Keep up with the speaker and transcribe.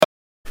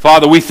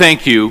Father, we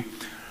thank you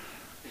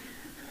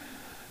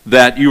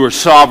that you are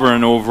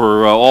sovereign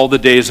over all the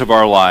days of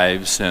our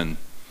lives, and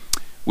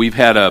we've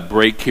had a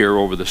break here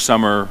over the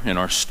summer in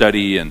our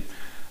study, and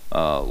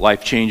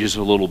life changes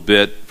a little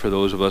bit for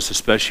those of us,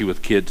 especially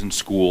with kids in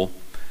school,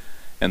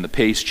 and the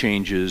pace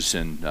changes,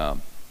 and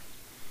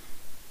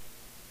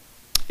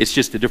it's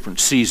just a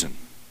different season.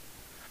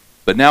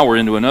 But now we're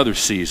into another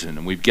season,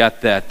 and we've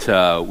got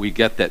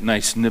that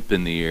nice nip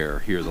in the air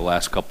here the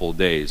last couple of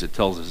days. It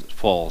tells us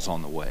fall's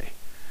on the way.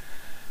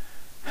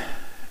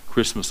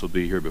 Christmas will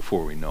be here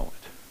before we know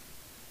it.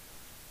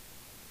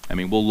 I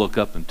mean, we'll look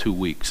up in 2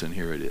 weeks, and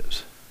here it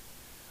is.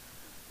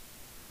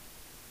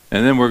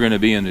 And then we're going to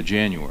be into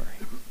January.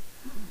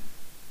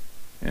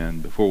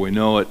 And before we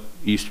know it,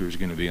 Easter is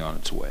going to be on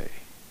its way.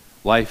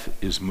 Life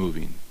is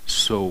moving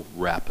so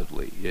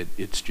rapidly.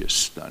 It's just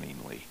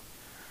stunningly.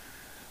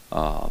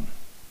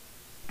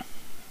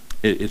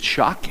 It's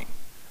shocking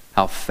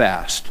how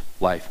fast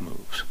life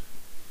moves.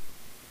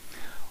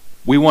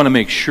 We want to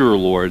make sure,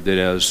 Lord, that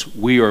as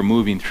we are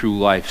moving through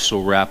life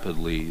so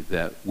rapidly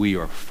that we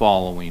are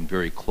following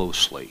very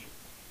closely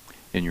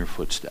in your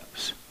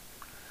footsteps.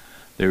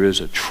 There is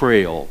a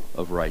trail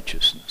of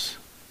righteousness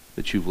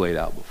that you've laid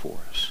out before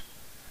us.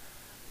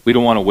 We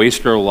don't want to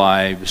waste our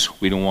lives.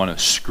 We don't want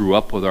to screw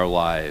up with our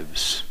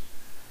lives.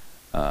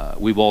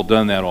 We've all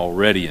done that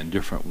already in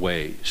different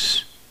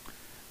ways.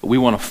 But we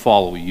want to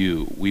follow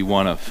you. We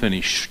want to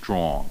finish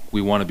strong. We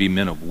want to be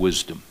men of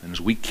wisdom. And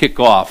as we kick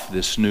off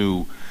this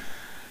new,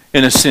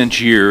 in a sense,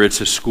 year,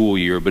 it's a school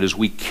year, but as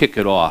we kick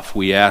it off,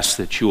 we ask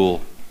that you'll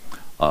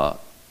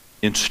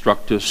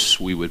instruct us.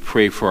 We would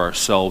pray for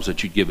ourselves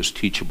that you'd give us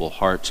teachable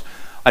hearts.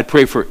 I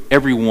pray for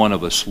every one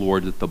of us,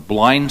 Lord, that the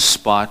blind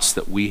spots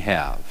that we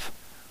have,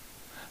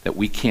 that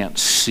we can't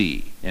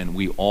see, and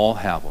we all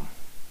have them,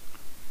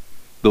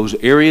 those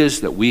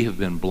areas that we have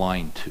been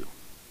blind to.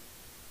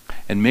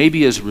 And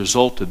maybe as a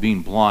result of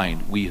being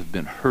blind, we have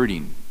been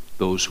hurting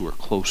those who are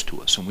close to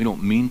us, and we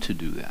don't mean to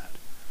do that.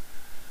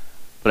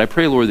 But I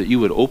pray, Lord, that you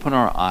would open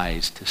our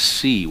eyes to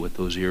see what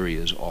those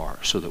areas are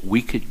so that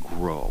we could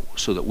grow,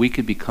 so that we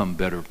could become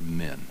better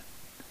men,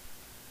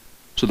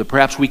 so that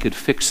perhaps we could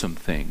fix some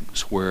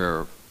things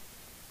where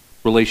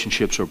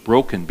relationships are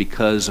broken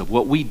because of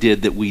what we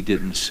did that we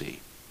didn't see.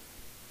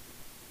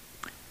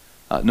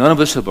 None of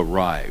us have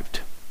arrived.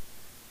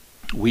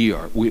 We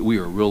are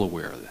real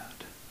aware of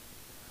that.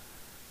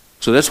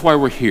 So that's why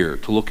we're here,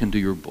 to look into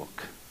your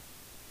book.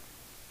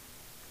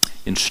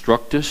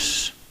 Instruct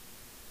us.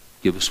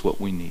 Give us what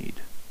we need.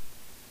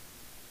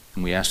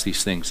 And we ask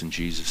these things in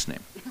Jesus' name.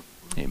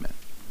 Amen.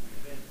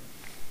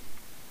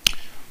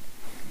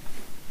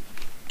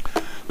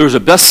 There's a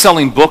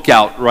best-selling book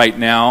out right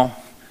now,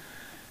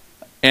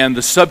 and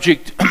the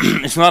subject,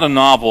 it's not a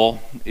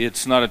novel.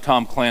 It's not a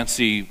Tom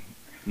Clancy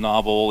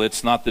novel.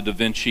 It's not the Da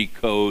Vinci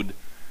Code.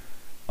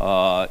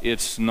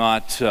 It's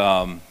not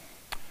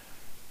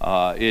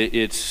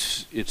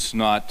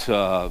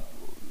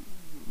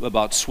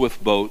about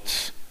swift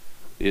boats.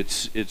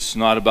 It's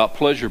not about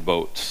pleasure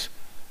boats.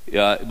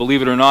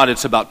 Believe it or not,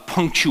 it's about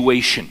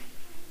punctuation.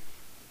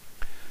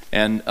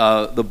 And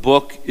the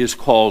book is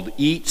called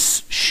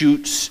Eats,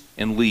 Shoots,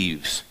 and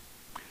Leaves.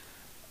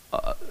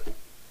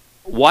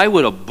 Why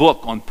would a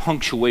book on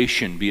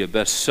punctuation be a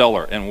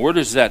bestseller? And where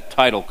does that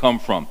title come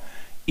from?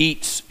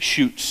 Eats,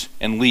 Shoots,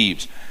 and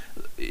Leaves.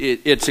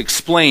 It's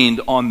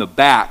explained on the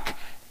back,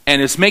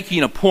 and it's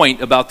making a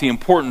point about the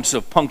importance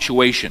of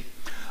punctuation.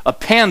 A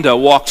panda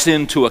walks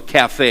into a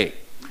cafe.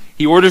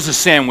 He orders a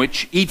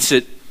sandwich, eats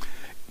it,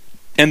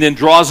 and then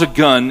draws a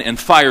gun and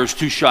fires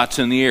 2 shots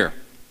in the air.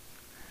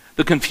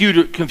 The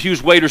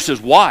confused waiter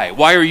says, "Why?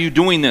 Why are you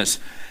doing this?"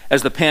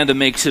 As the panda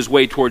makes his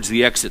way towards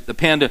the exit. The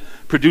panda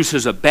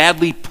produces a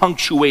badly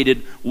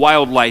punctuated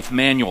wildlife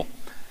manual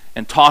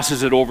and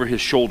tosses it over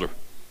his shoulder.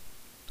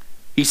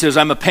 He says,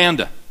 "I'm a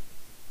panda."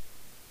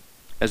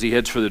 As he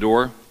heads for the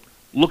door,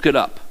 "Look it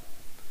up."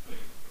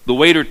 The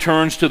waiter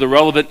turns to the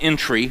relevant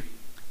entry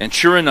and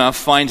sure enough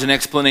finds an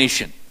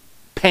explanation.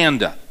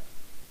 Panda,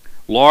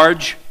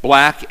 large,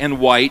 black, and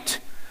white,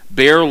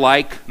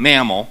 bear-like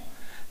mammal,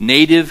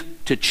 native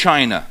to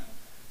China,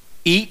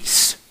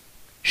 eats,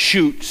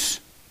 shoots,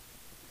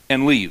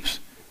 and leaves.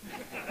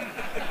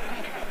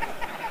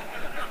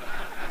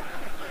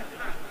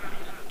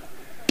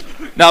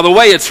 Now, the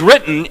way it's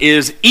written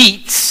is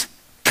eats,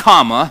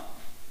 comma,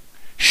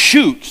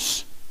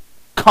 shoots,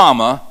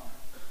 comma,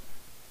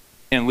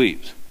 and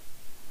leaves.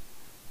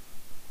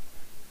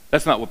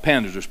 That's not what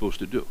pandas are supposed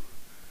to do.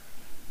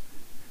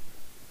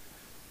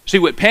 See,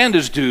 what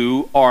pandas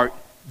do are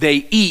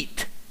they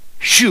eat,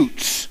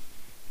 shoots,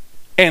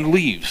 and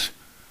leaves.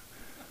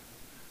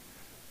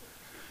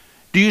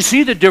 Do you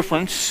see the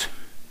difference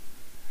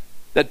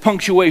that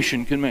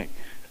punctuation can make?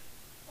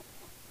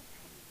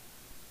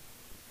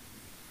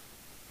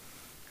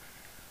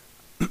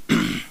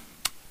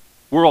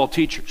 We're all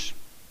teachers.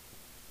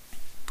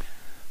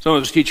 Some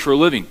of us teach for a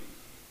living.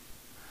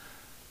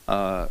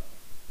 Some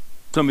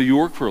of you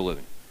work for a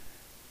living.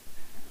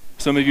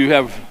 Some of you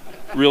have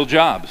real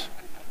jobs.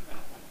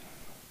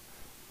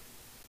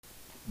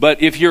 But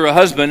if you're a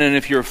husband and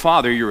if you're a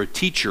father, you're a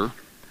teacher.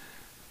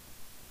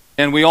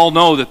 And we all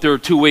know that there are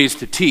two ways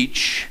to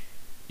teach.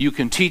 You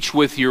can teach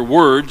with your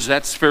words.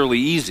 That's fairly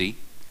easy.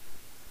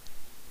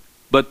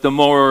 But the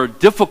more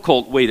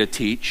difficult way to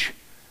teach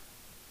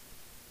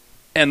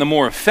and the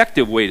more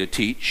effective way to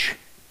teach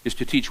is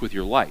to teach with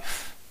your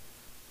life.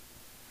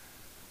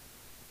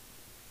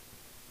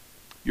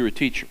 You're a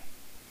teacher.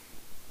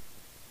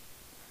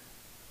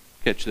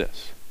 Catch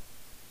this.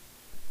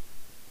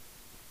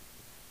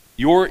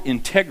 Your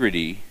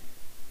integrity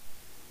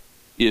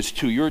is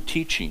to your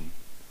teaching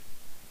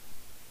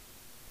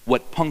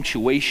what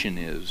punctuation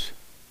is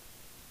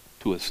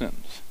to a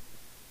sentence.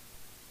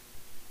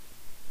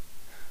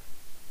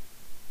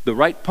 The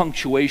right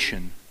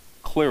punctuation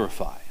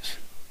clarifies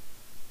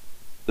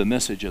the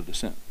message of the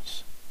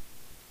sentence.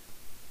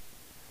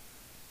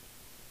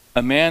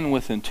 A man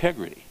with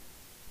integrity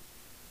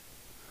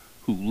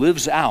who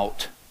lives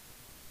out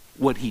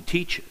what he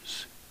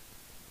teaches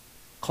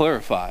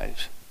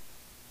clarifies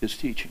his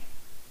teaching.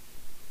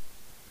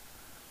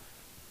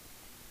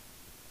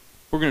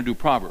 We're going to do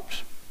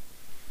Proverbs.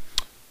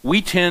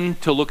 We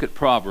tend to look at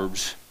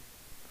Proverbs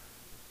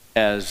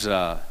as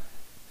a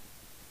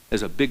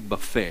big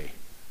buffet.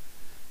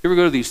 You ever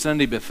go to these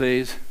Sunday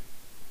buffets?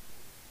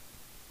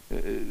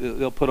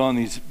 They'll put on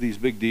these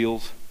big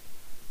deals.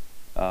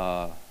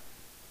 Or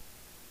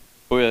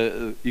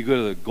you go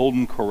to the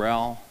Golden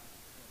Corral,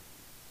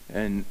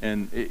 and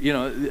you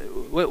know,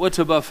 what's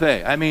a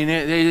buffet? I mean,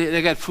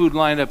 they got food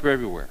lined up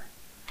everywhere.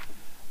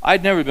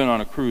 I'd never been on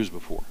a cruise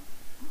before,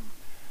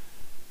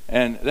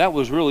 and that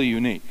was really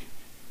unique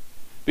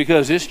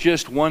because it's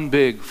just one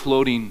big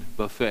floating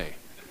buffet.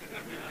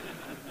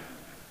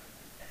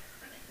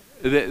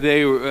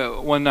 They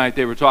one night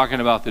they were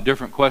talking about the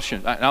different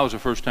questions. I was a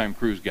first-time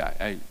cruise guy.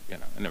 I've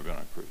never been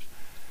on a cruise,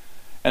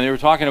 and they were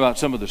talking about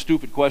some of the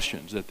stupid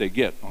questions that they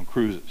get on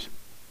cruises.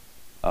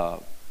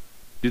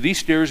 Do these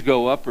stairs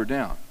go up or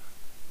down?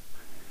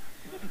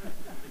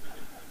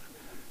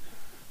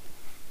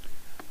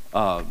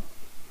 Well,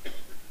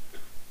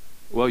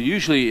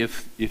 usually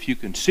if you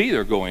can see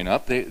they're going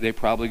up, they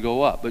probably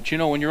go up. But you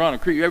know, when you're on a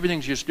cruise,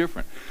 everything's just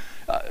different.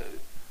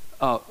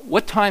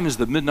 What time is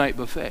the midnight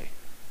buffet?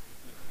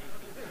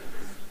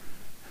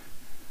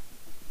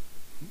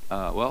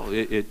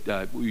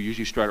 We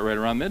usually start right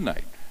around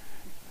midnight.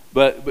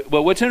 But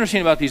what's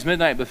interesting about these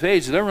midnight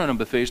buffets is they're running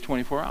buffets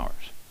 24 hours.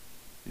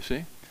 You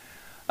see?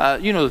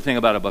 You know the thing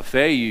about a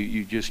buffet,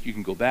 you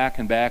can go back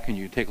and back and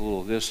you take a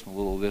little of this and a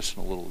little of this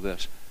and a little of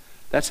this.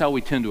 That's how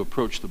we tend to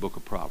approach the book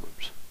of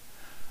Proverbs.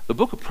 The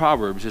book of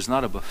Proverbs is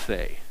not a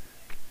buffet.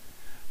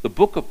 The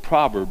book of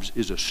Proverbs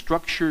is a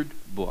structured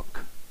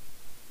book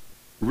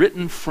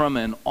written from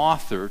an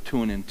author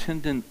to an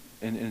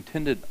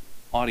intended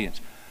audience.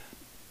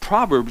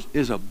 Proverbs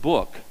is a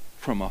book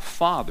from a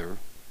father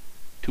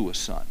to a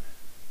son.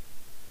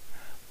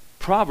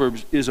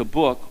 Proverbs is a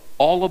book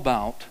all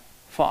about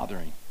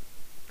fathering.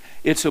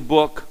 It's a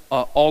book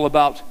all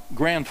about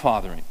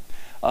grandfathering.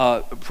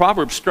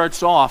 Proverbs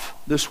starts off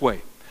this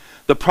way.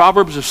 The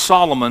Proverbs of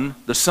Solomon,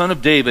 the son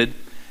of David,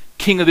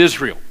 king of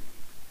Israel.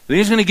 And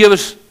he's going to give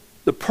us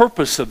the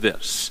purpose of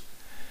this,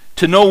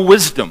 to know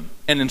wisdom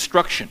and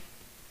instruction,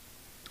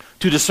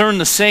 to discern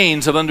the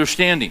sayings of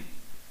understanding,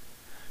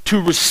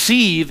 to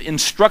receive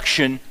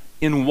instruction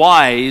in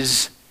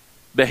wise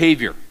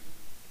behavior.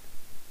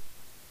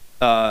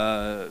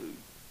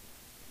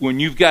 When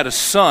you've got a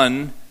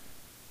sons,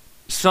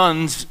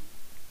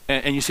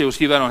 and you say, well,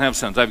 Steve, I don't have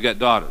sons, I've got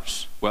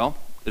daughters. Well,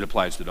 it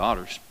applies to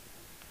daughters.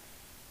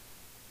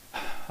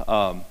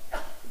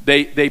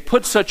 They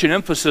put such an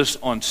emphasis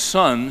on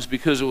sons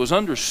because it was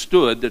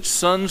understood that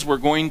sons were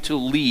going to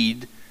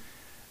lead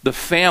the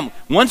family.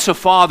 Once a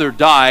father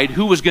died,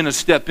 who was going to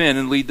step in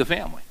and lead the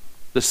family?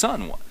 The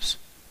son was.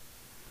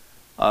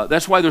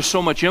 That's why there's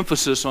so much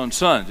emphasis on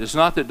sons. It's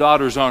not that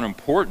daughters aren't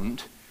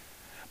important,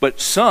 but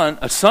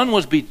a son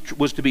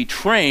was to be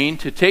trained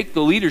to take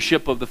the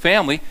leadership of the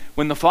family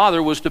when the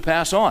father was to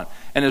pass on.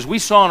 And as we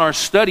saw in our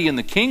study in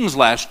the Kings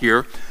last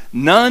year,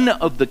 none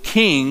of the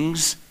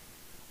kings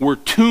were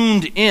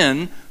tuned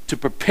in to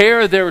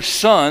prepare their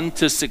son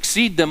to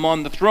succeed them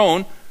on the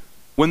throne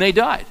when they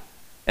died.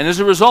 And as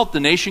a result, the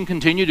nation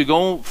continued to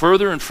go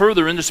further and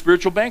further into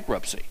spiritual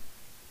bankruptcy.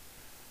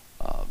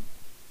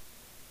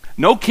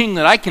 No king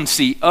that I can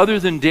see other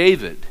than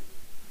David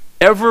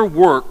ever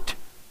worked,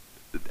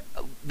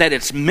 that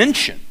it's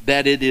mentioned,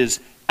 that it is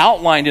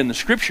outlined in the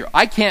scripture.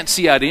 I can't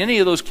see out of any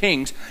of those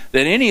kings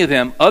that any of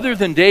them, other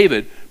than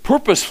David,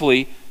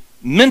 purposefully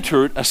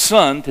mentored a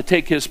son to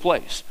take his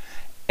place.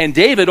 And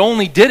David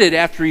only did it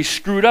after he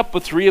screwed up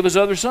with 3 of his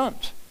other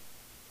sons.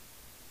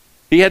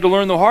 He had to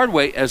learn the hard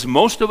way, as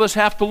most of us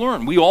have to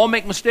learn. We all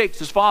make mistakes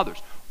as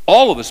fathers.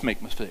 All of us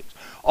make mistakes.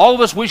 All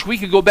of us wish we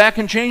could go back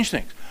and change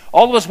things.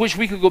 All of us wish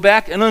we could go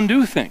back and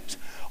undo things.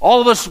 All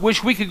of us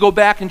wish we could go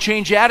back and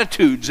change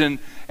attitudes. And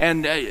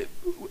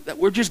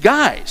we're just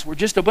guys. We're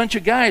just a bunch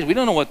of guys. We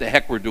don't know what the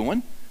heck we're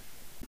doing.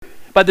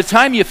 By the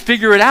time you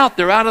figure it out,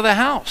 they're out of the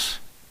house.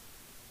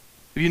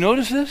 Have you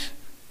noticed this?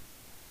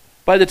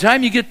 By the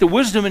time you get the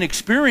wisdom and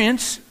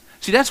experience,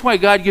 see, that's why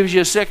God gives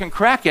you a second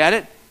crack at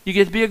it. You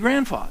get to be a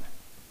grandfather.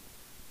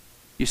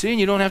 You see, and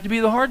you don't have to be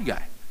the hard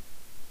guy.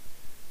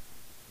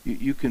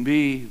 You can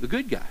be the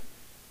good guy.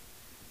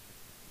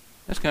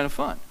 That's kind of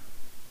fun.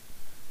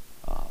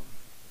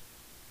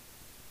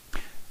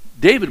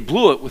 David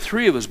blew it with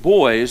 3 of his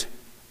boys.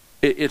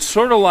 It's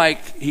sort of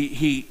like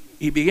he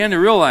began to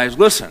realize,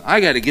 listen, I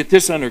got to get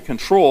this under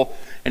control.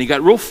 And he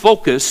got real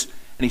focused,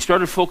 and he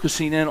started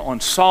focusing in on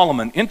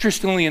Solomon.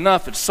 Interestingly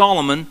enough, it's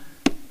Solomon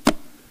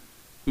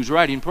who's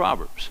writing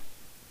Proverbs.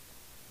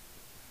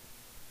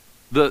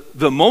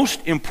 The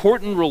most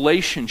important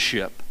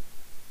relationship,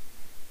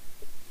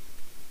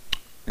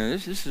 now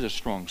this is a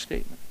strong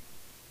statement.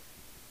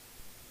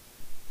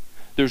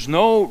 There's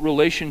no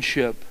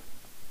relationship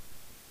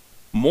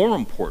more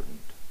important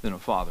than a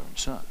father and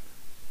son.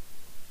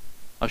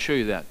 I'll show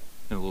you that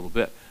in a little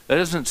bit. That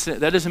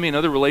doesn't mean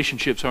other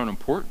relationships aren't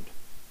important.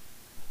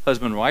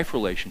 Husband-wife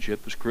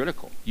relationship is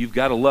critical. You've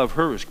got to love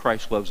her as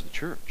Christ loves the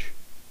church.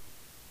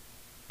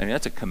 I mean,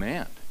 that's a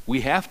command.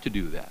 We have to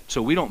do that.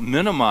 So we don't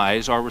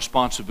minimize our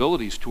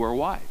responsibilities to our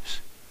wives.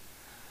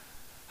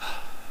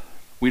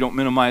 We don't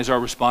minimize our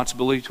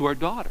responsibility to our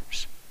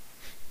daughters,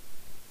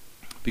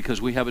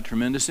 because we have a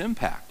tremendous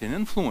impact and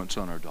influence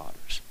on our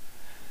daughters.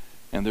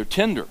 And they're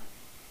tender,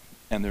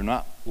 and they're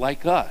not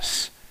like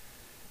us.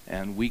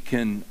 And we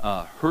can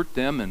hurt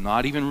them and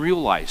not even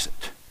realize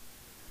it,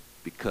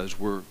 because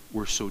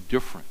we're so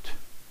different.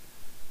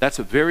 That's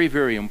a very,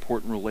 very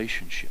important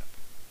relationship.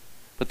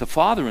 But the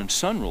father and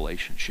son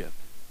relationship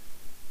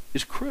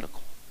is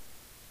critical.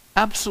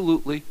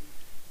 Absolutely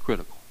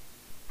critical.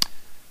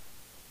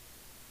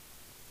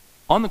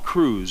 On the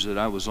cruise that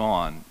I was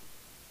on,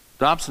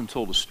 Dobson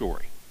told a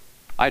story.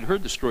 I'd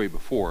heard the story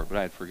before, but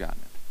I had forgotten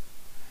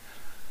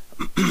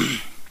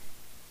it.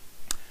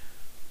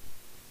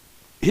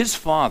 His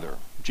father,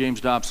 James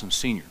Dobson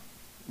Sr.,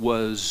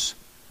 was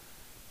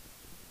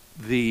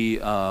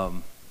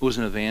an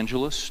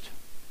evangelist,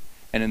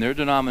 and in their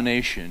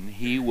denomination,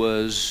 he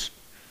was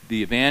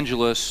the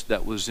evangelist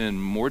that was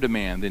in more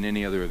demand than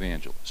any other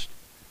evangelist.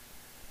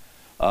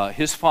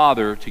 His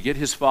father, to get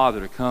his father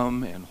to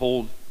come and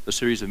hold a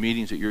series of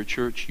meetings at your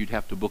church, you'd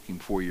have to book him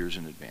 4 years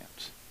in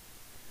advance.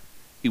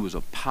 He was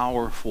a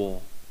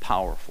powerful,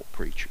 powerful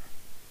preacher.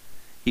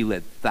 He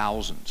led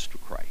thousands to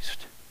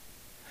Christ.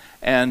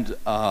 And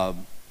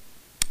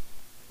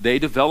they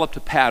developed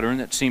a pattern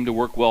that seemed to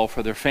work well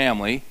for their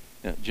family.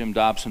 Jim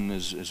Dobson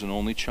is an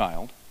only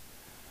child.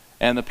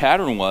 And the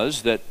pattern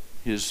was that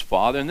his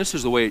father, and this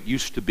is the way it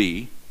used to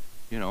be,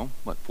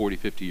 40,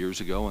 50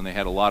 years ago, and they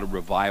had a lot of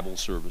revival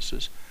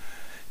services.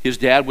 His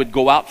dad would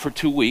go out for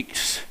 2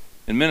 weeks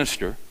and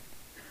minister,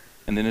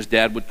 and then his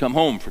dad would come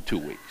home for 2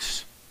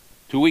 weeks.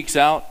 2 weeks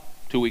out,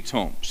 2 weeks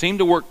home. Seemed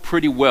to work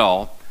pretty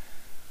well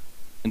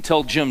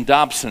until Jim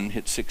Dobson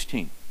hit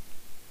 16.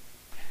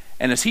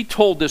 And as he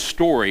told this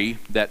story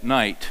that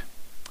night,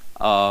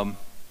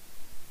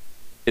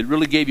 it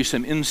really gave you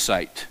some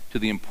insight to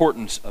the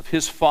importance of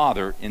his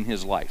father in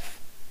his life.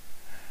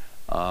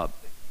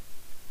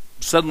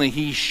 Suddenly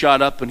he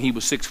shot up and he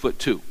was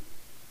 6'2".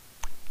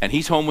 And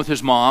he's home with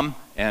his mom,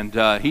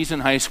 and he's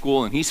in high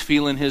school, and he's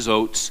feeling his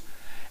oats.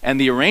 And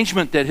the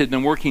arrangement that had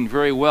been working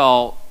very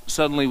well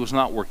suddenly was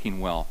not working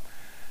well,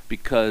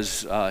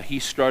 because he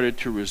started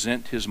to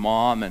resent his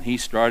mom, and he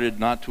started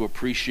not to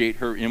appreciate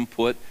her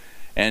input.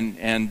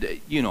 And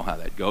you know how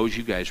that goes.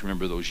 You guys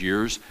remember those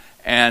years.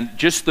 And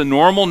just the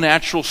normal,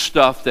 natural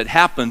stuff that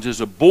happens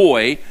as a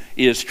boy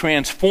is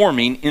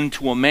transforming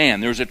into a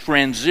man. There's a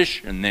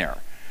transition there.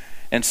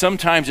 And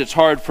sometimes it's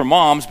hard for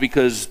moms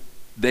because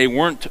they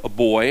weren't a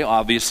boy,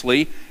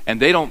 obviously, and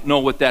they don't know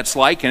what that's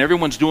like, and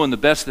everyone's doing the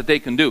best that they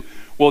can do.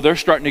 Well, they're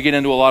starting to get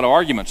into a lot of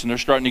arguments, and they're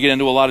starting to get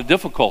into a lot of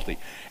difficulty.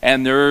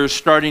 And there's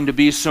starting to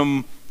be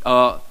some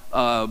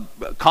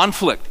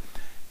conflict.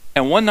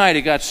 And one night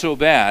it got so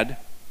bad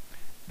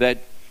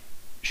that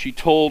she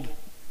told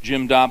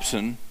Jim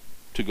Dobson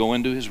to go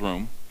into his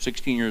room.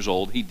 16 years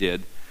old, he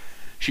did.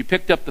 She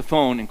picked up the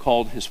phone and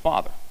called his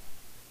father.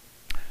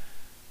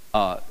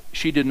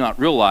 She did not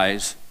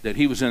realize that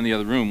he was in the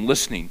other room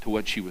listening to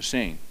what she was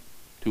saying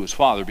to his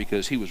father,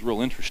 because he was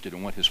real interested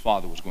in what his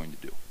father was going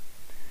to do.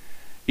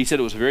 He said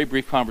it was a very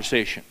brief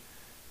conversation.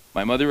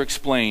 My mother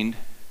explained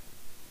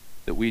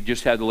that we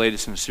just had the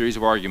latest in a series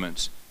of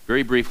arguments,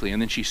 very briefly,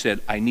 and then she said,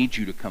 "I need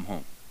you to come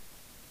home."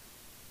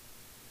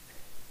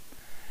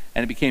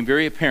 And it became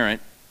very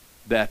apparent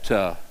that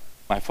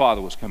my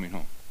father was coming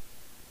home.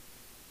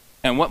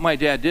 And what my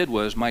dad did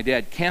was, my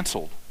dad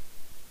canceled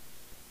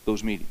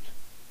those meetings.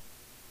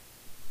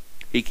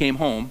 He came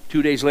home.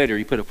 2 days later,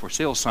 he put a for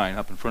sale sign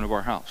up in front of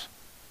our house.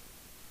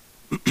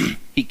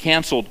 He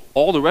canceled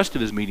all the rest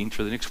of his meetings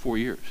for the next 4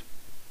 years.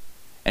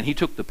 And he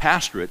took the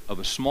pastorate of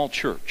a small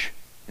church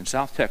in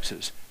South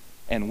Texas,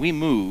 and we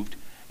moved.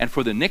 And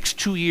for the next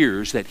 2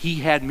 years that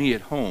he had me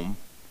at home,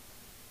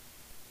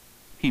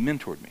 he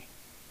mentored me.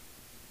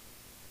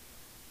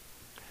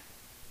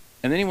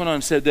 And then he went on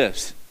and said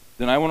this.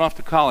 Then I went off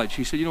to college.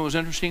 He said, "You know what was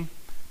interesting?"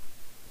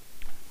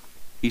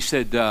 He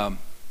said,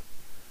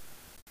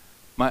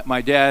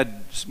 My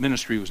dad's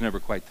ministry was never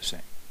quite the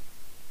same.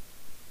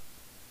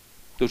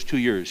 Those 2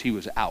 years, he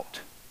was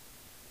out.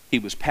 He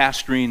was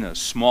pastoring a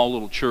small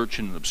little church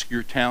in an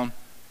obscure town.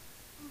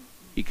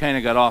 He kind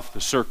of got off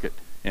the circuit,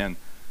 and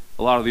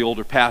a lot of the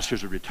older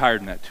pastors had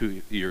retired in that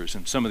 2 years,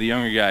 and some of the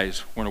younger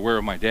guys weren't aware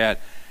of my dad.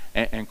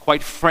 And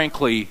quite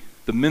frankly,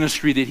 the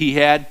ministry that he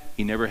had,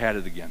 he never had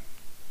it again.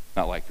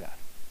 Not like that.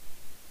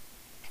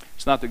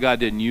 It's not that God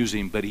didn't use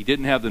him, but he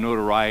didn't have the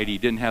notoriety, he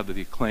didn't have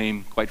the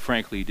acclaim. Quite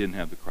frankly, he didn't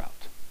have the crowd.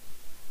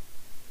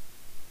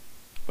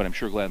 But I'm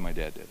sure glad my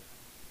dad did it.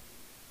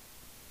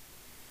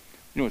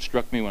 You know what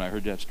struck me when I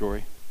heard that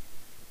story?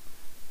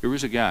 There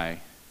was a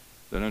guy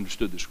that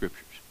understood the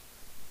Scriptures.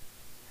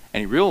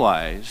 And he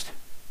realized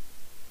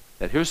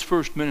that his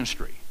first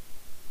ministry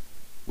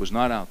was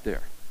not out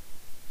there.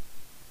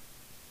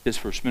 His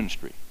first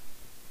ministry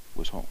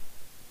was home.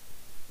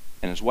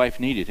 And his wife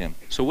needed him.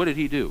 So what did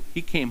he do?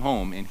 He came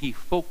home and he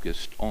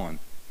focused on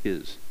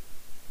his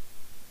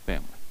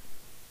family.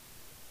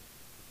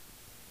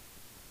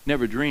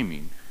 Never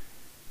dreaming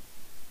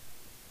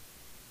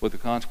what the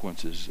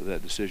consequences of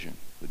that decision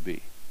would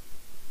be.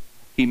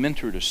 He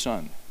mentored a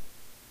son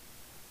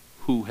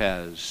who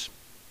has,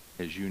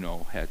 as you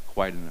know, had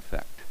quite an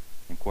effect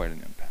and quite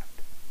an impact.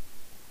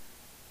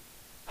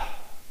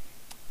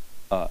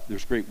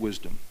 There's great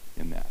wisdom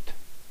in that.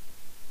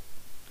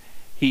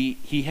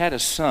 He had a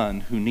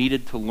son who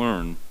needed to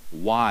learn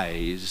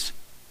wise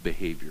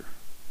behavior.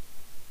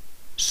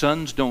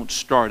 Sons don't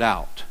start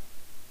out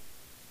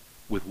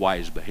with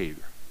wise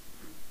behavior.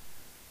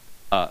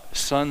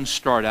 Sons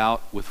start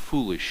out with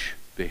foolish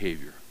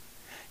behavior.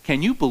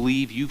 Can you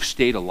believe you've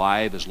stayed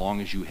alive as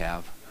long as you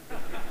have?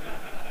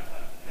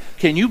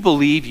 Can you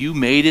believe you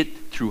made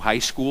it through high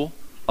school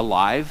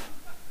alive?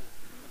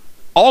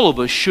 All of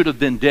us should have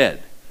been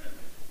dead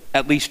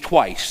at least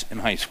twice in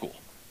high school,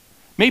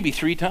 maybe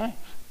 3 times.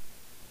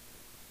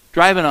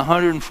 Driving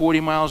 140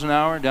 miles an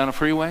hour down a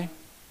freeway.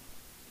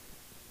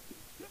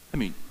 I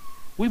mean,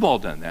 we've all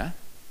done that.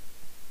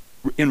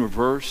 In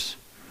reverse.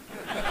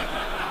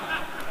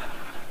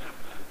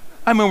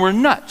 I mean, we're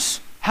nuts.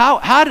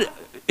 How did,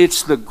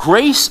 it's the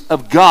grace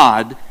of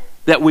God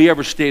that we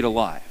ever stayed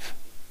alive.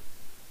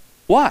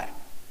 Why?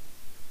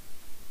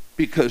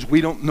 Because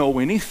we don't know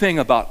anything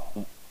about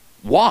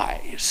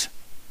wise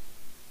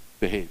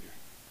behavior.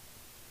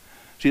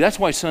 See, that's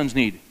why sons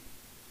need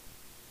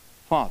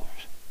fathers.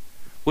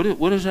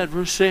 What does that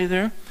verse say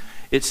there?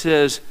 It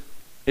says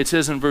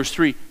in verse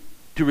 3,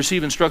 to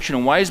receive instruction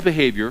in wise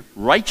behavior,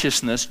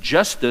 righteousness,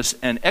 justice,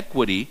 and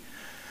equity,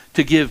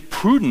 to give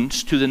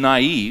prudence to the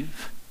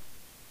naive.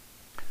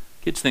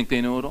 Kids think they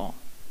know it all.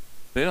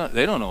 They don't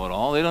know it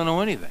all. They don't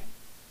know anything.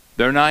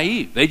 They're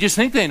naive. They just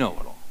think they know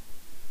it all.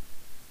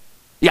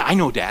 Yeah, I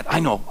know, Dad. I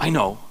know.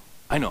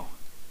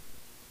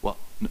 Well,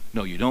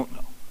 no, you don't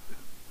know.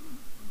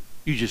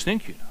 You just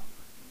think you know.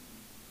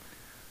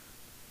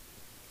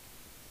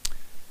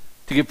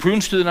 To give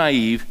prudence to the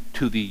naive,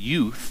 to the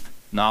youth,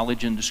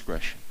 knowledge and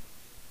discretion.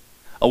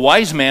 A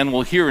wise man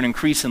will hear and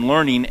increase in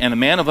learning, and a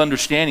man of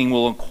understanding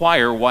will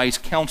acquire wise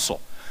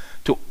counsel.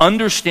 To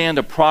understand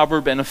a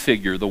proverb and a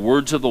figure, the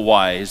words of the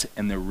wise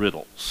and their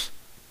riddles.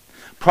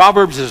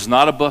 Proverbs is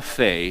not a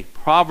buffet.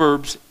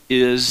 Proverbs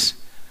is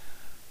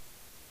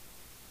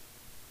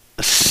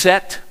a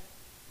set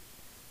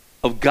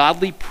of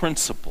godly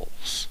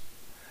principles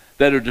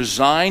that are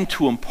designed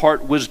to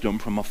impart wisdom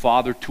from a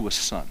father to a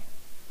son.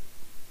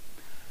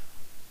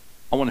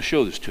 I want to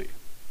show this to you.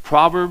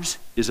 Proverbs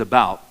is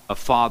about a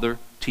father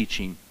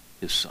teaching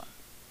his son.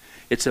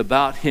 It's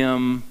about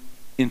him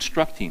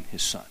instructing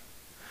his son.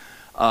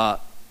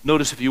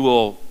 Notice, if you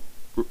will,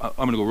 I'm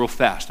going to go real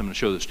fast. I'm going to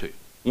show this to you.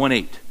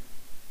 1:8.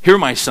 Hear,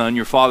 my son,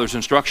 your father's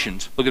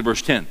instructions. Look at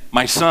verse 10.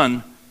 My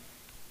son,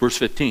 verse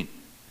 15.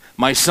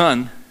 My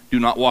son, do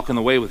not walk in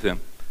the way with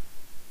them.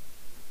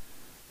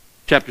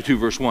 Chapter 2,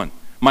 verse 1.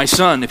 My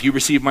son, if you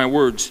receive my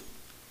words.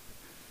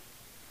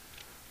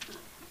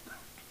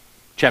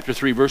 Chapter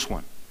 3, verse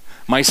 1.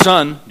 My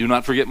son, do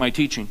not forget my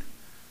teaching.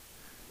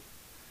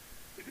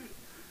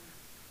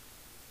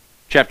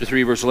 Chapter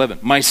 3, verse 11.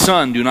 My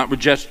son, do not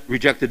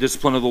reject the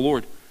discipline of the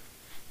Lord.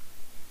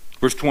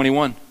 Verse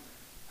 21.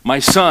 My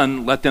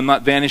son, let them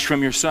not vanish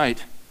from your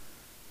sight.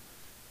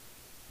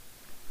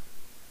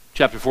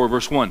 Chapter 4,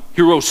 verse 1.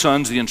 Hear, O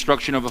sons, the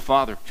instruction of a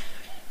father.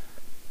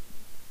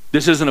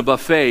 This isn't a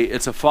buffet.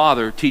 It's a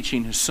father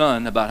teaching his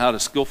son about how to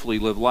skillfully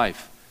live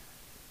life.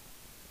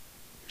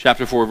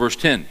 Chapter 4, verse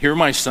 10. Hear,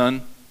 my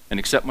son, and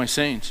accept my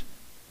sayings.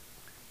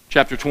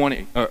 Chapter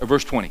 20,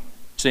 verse 20.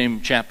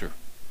 Same chapter.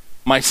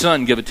 My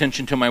son, give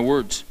attention to my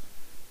words.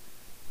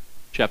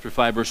 Chapter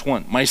 5, verse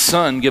 1. My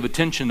son, give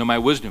attention to my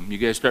wisdom. You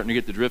guys starting to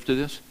get the drift of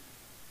this?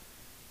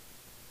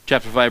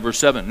 Chapter 5, verse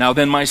 7. Now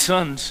then, my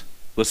sons,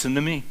 listen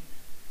to me.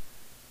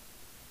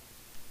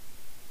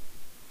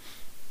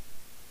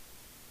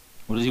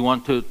 What does he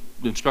want to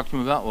instruct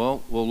them about?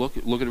 Well, look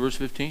at verse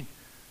 15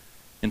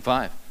 and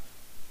 5.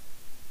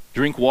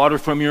 Drink water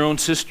from your own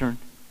cistern,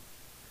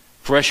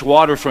 fresh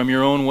water from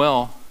your own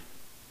well.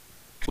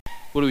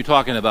 What are we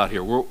talking about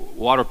here?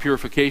 Water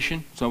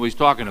purification? That's not what he's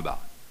talking about.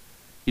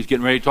 He's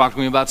getting ready to talk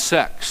to him about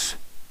sex.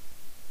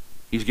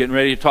 He's getting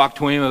ready to talk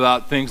to him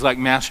about things like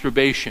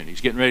masturbation.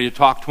 He's getting ready to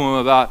talk to him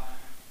about,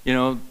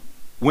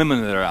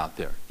 women that are out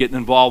there, getting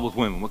involved with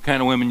women. What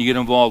kind of women you get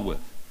involved with?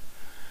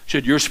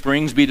 Should your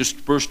springs be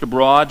dispersed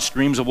abroad,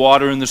 streams of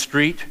water in the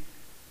street?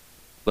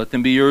 Let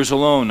them be yours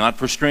alone, not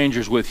for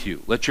strangers with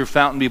you. Let your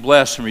fountain be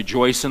blessed and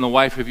rejoice in the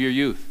wife of your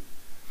youth.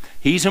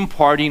 He's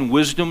imparting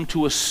wisdom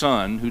to a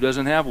son who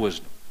doesn't have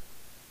wisdom.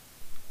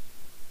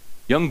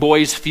 Young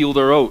boys feel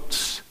their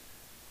oats.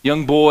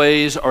 Young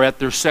boys are at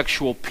their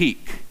sexual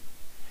peak.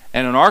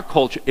 And in our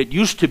culture, it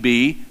used to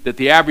be that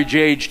the average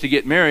age to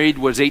get married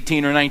was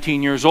 18 or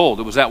 19 years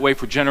old. It was that way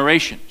for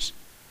generations.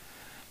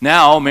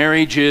 Now,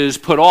 marriage is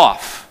put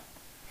off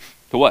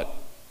to what?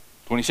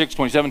 26,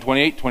 27,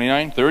 28,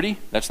 29, 30?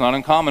 That's not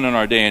uncommon in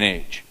our day and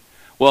age.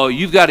 Well,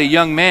 you've got a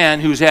young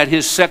man who's at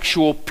his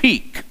sexual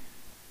peak.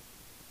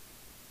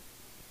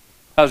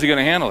 How's he going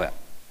to handle that?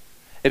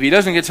 If he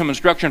doesn't get some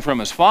instruction from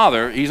his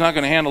father, he's not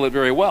going to handle it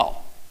very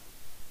well.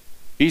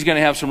 He's going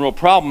to have some real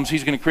problems.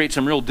 He's going to create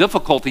some real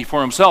difficulty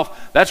for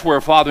himself. That's where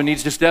a father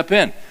needs to step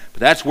in. But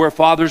that's where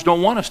fathers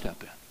don't want to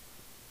step in.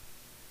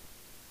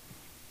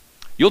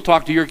 You'll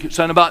talk to your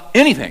son about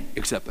anything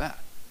except that.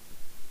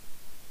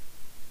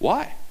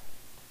 Why?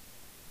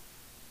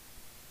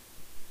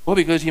 Well,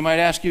 because he might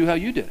ask you how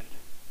you did it.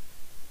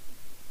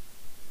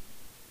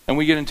 And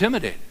we get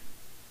intimidated.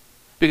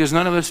 Because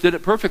none of us did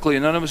it perfectly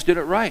and none of us did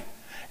it right.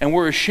 And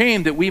we're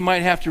ashamed that we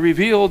might have to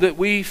reveal that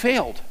we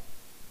failed.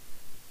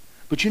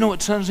 But you know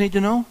what sons need to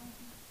know?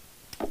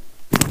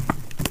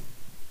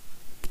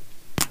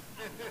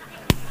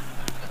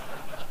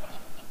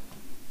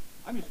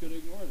 I'm just going to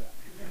ignore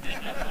that.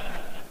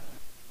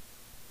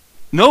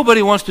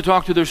 Nobody wants to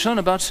talk to their son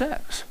about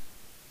sex.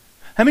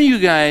 How many of you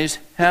guys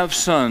have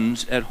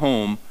sons at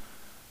home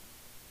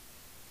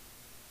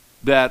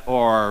that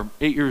are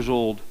 8 years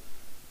old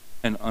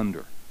and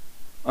under?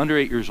 Under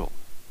 8 years old.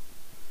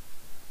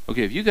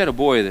 Okay, if you got a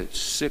boy that's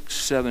 6,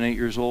 7, 8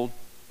 years old,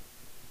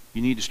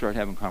 you need to start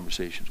having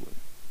conversations with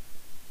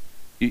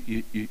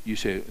him. You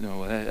say,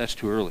 no, that's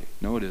too early.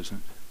 No, it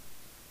isn't.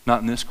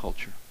 Not in this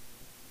culture.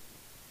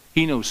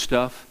 He knows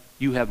stuff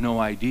you have no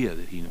idea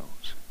that he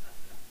knows.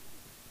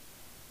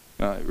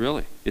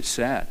 Really, it's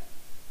sad.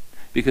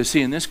 Because,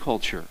 see, in this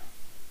culture,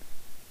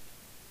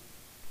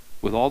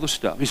 with all the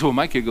stuff, you say, well,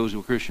 my kid goes to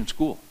a Christian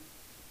school.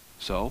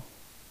 So?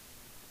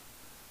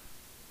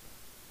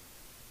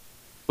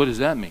 What does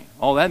that mean?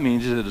 All that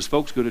means is that his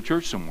folks go to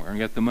church somewhere and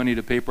got the money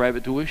to pay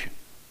private tuition.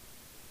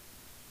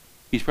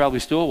 He's probably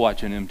still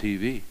watching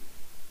MTV.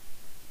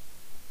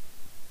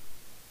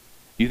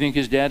 You think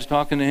his dad's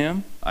talking to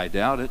him? I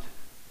doubt it.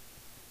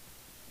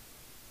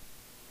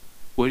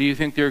 What do you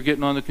think they're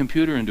getting on the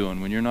computer and doing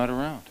when you're not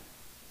around?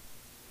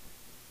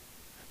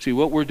 See,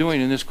 what we're doing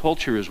in this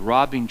culture is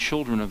robbing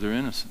children of their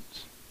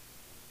innocence.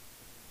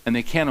 And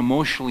they can't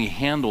emotionally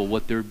handle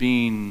what they're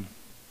being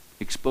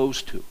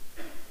exposed to.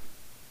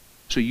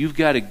 So you've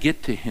got to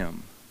get to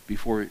him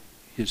before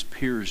his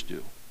peers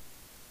do.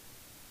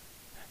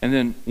 And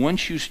then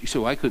once you say,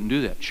 well, I couldn't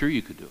do that. Sure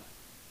you could do it.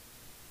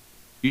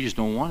 You just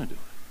don't want to do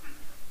it.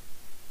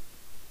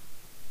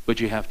 But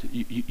you have to,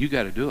 you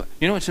got to do it.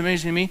 You know what's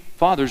amazing to me?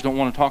 Fathers don't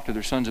want to talk to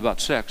their sons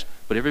about sex,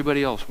 but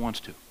everybody else wants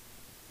to.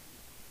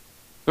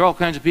 There are all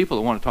kinds of people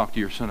that want to talk to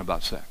your son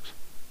about sex.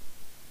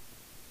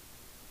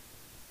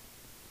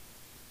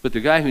 But the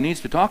guy who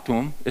needs to talk to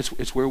him,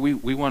 it's where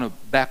we want to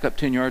back up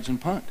 10 yards and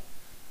punt.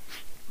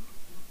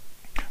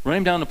 Run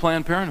him down to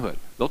Planned Parenthood.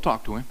 They'll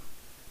talk to him.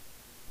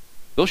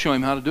 They'll show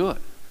him how to do it.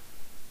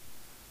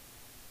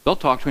 They'll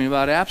talk to him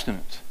about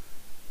abstinence.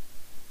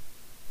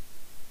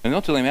 And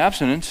they'll tell him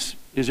abstinence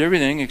is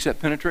everything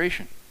except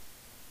penetration.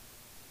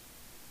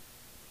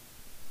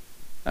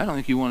 I don't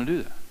think you want to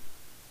do that.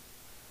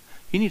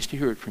 He needs to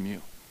hear it from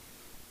you.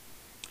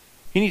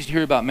 He needs to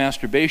hear about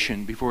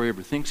masturbation before he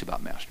ever thinks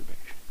about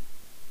masturbation.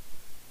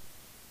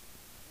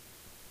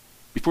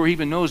 Before he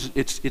even knows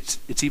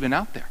it's even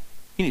out there.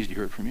 He needs to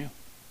hear it from you.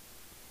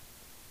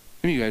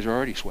 Some of you guys are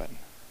already sweating.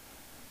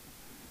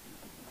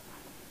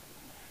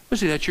 But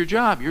see, that's your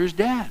job. You're his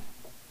dad.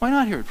 Why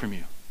not hear it from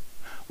you?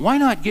 Why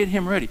not get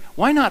him ready?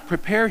 Why not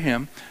prepare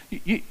him?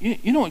 You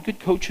know what good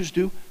coaches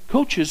do?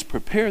 Coaches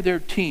prepare their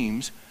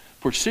teams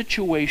for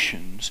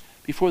situations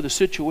before the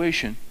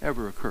situation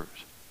ever occurs.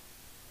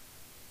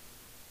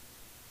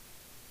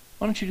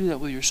 Why don't you do that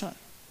with your son?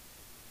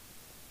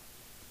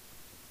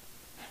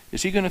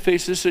 Is he going to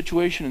face this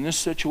situation and this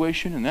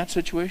situation and that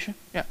situation?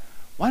 Yeah.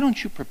 Why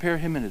don't you prepare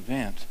him in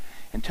advance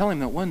and tell him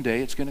that one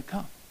day it's going to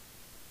come?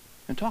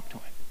 And talk to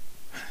him.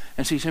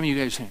 And see, some of you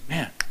guys saying,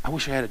 man, I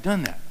wish I had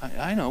done that.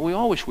 I know, we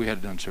all wish we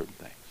had done certain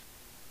things.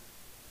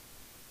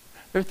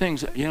 There are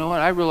things, you know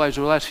what, I realized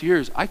over the last few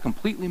years, I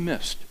completely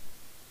missed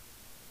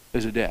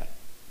as a dad.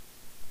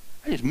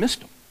 I just missed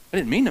them. I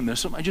didn't mean to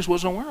miss them, I just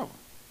wasn't aware of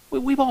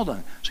them. We've all done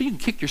it. So you can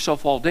kick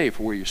yourself all day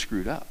for where you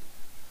screwed up.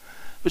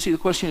 But see, the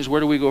question is,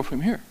 where do we go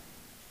from here?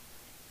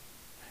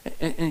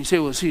 And you say,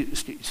 well, see,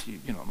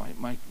 you know,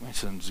 my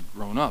son's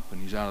grown up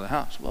and he's out of the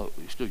house. Well,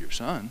 he's still your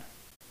son.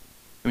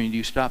 I mean, do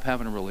you stop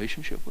having a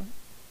relationship with him?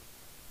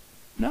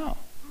 No.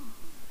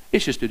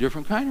 It's just a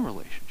different kind of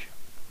relationship.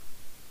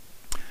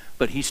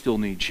 But he still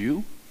needs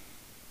you,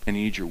 and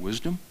he needs your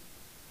wisdom.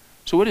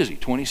 So what is he,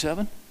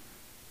 27?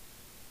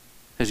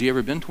 Has he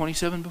ever been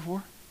 27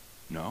 before?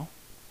 No.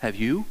 Have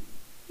you?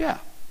 Yeah.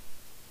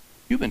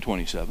 You've been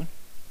 27.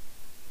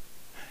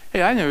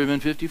 Hey, I've never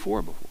been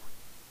 54 before.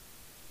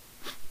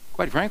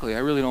 Quite frankly, I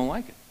really don't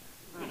like it.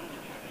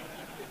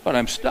 But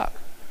I'm stuck.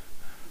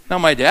 Now,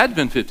 my dad's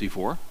been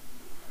 54.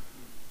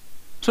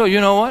 So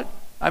you know what?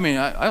 I mean,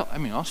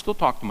 I'll still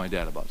talk to my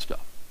dad about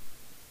stuff.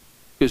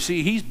 Because,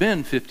 see, he's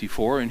been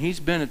 54, and he's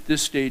been at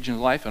this stage in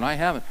life, and I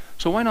haven't.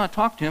 So why not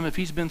talk to him if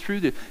he's been through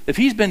this? If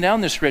he's been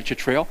down this stretch of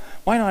trail,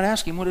 why not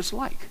ask him what it's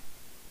like?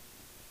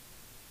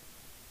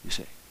 You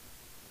see.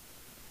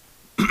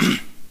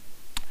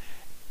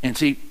 And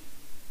see,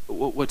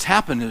 what's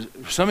happened is,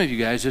 for some of you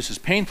guys, this is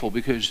painful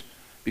because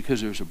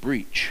there's a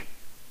breach,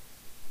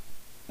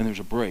 and there's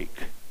a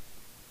break,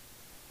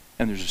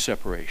 and there's a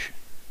separation.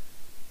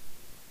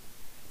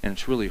 And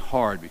it's really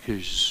hard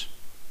because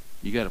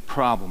you got a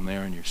problem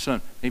there, and your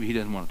son, maybe he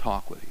doesn't want to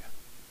talk with you.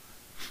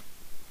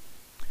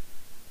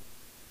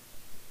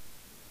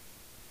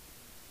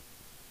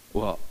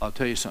 Well, I'll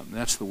tell you something.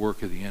 That's the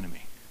work of the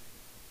enemy.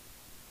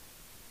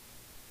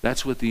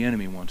 That's what the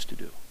enemy wants to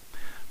do.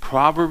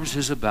 Proverbs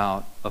is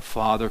about a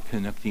father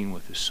connecting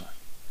with his son.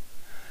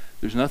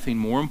 There's nothing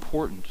more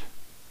important.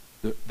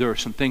 There are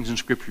some things in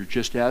Scripture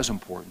just as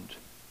important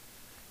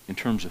in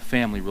terms of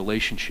family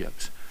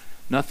relationships.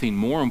 Nothing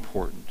more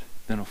important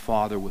than a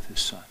father with his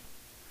son.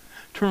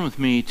 Turn with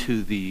me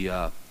to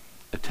the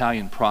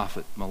Italian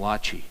prophet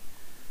Malachi.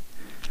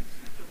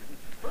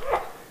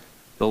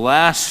 The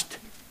last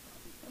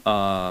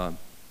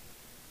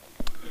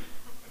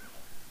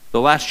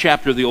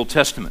chapter of the Old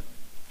Testament.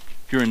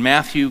 If you're in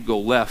Matthew, go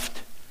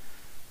left.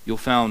 You'll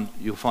find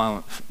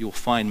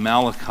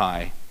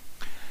Malachi,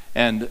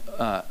 and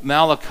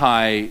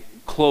Malachi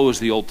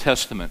closed the Old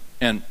Testament.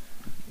 And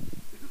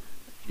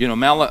you know,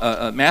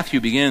 Matthew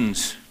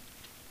begins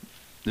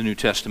the New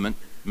Testament.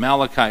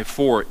 Malachi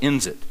 4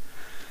 ends it.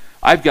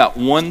 I've got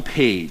one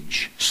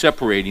page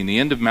separating the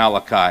end of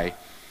Malachi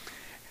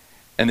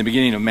and the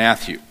beginning of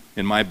Matthew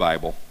in my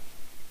Bible.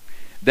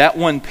 That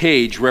one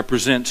page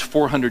represents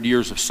 400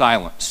 years of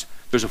silence.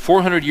 There's a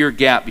 400-year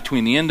gap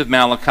between the end of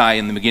Malachi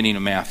and the beginning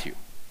of Matthew.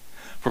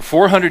 For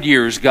 400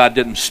 years, God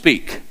didn't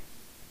speak.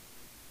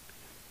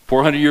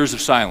 400 years of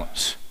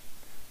silence.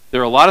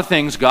 There are a lot of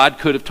things God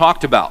could have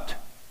talked about.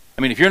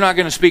 I mean, if you're not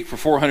going to speak for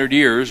 400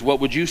 years, what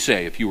would you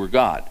say if you were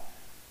God?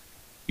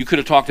 You could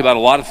have talked about a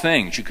lot of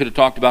things. You could have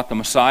talked about the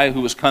Messiah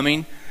who was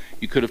coming.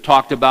 You could have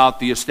talked about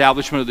the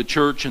establishment of the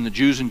church and the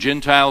Jews and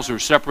Gentiles who are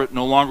separate,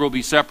 no longer will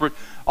be separate.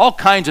 All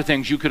kinds of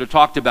things you could have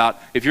talked about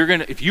if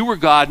you were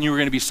God and you were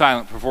going to be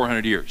silent for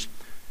 400 years.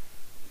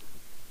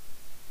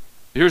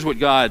 Here's what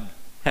God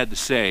had to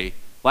say.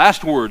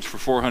 Last words for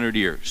 400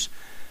 years.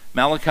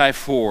 Malachi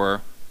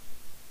 4,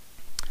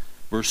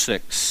 verse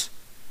 6.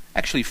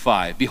 Actually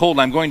 5. Behold,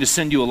 I'm going to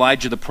send you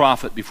Elijah the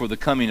prophet before the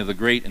coming of the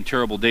great and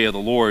terrible day of the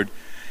Lord.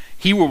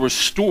 He will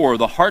restore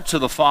the hearts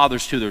of the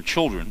fathers to their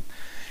children,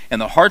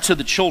 and the hearts of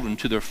the children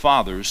to their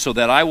fathers, so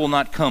that I will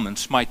not come and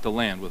smite the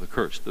land with a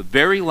curse. The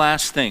very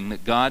last thing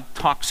that God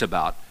talks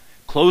about,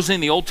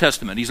 closing the Old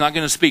Testament, he's not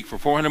going to speak for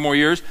 400 more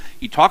years.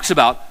 He talks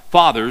about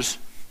fathers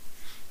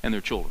and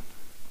their children.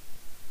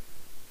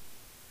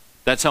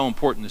 That's how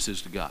important this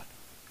is to God.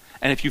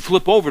 And if you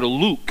flip over to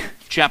Luke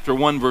chapter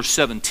 1, verse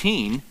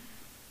 17,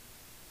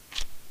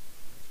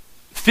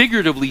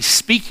 figuratively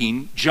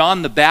speaking,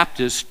 John the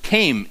Baptist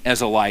came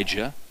as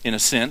Elijah, in a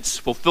sense,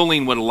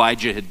 fulfilling what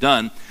Elijah had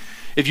done.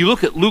 If you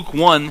look at Luke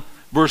 1,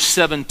 verse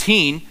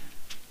 17,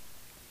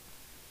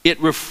 it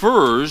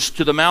refers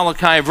to the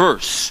Malachi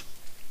verse.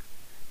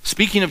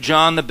 Speaking of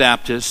John the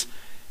Baptist,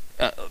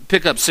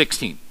 pick up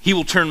 16. He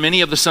will turn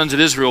many of the sons of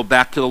Israel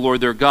back to the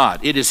Lord their God.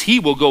 It is he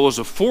will go as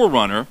a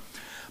forerunner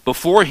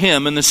before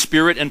him in the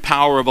spirit and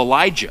power of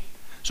Elijah.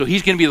 So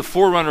he's going to be the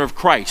forerunner of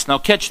Christ. Now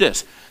catch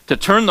this. To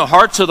turn the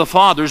hearts of the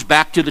fathers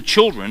back to the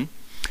children,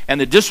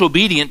 and the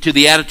disobedient to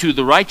the attitude of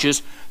the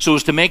righteous, so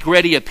as to make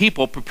ready a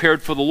people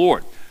prepared for the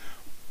Lord.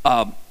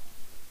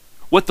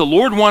 What the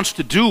Lord wants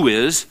to do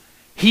is,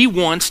 he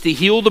wants to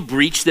heal the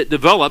breach that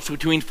develops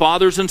between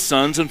fathers and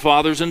sons and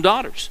fathers and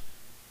daughters.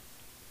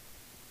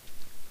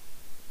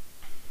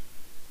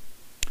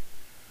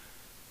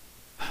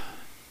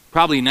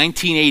 Probably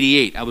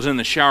 1988, I was in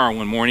the shower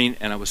one morning,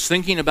 and I was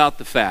thinking about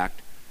the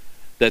fact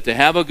that to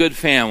have a good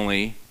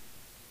family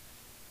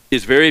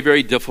is very,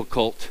 very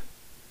difficult,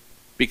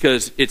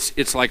 because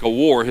it's like a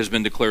war has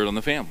been declared on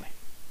the family.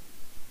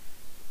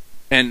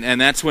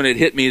 And that's when it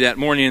hit me that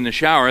morning in the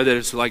shower that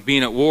it's like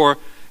being at war.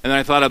 And then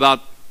I thought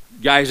about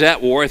guys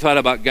at war. I thought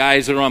about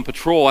guys that are on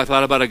patrol. I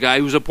thought about a guy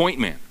who's a point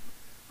man.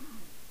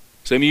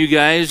 Some of you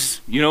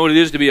guys, you know what it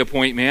is to be a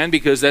point man,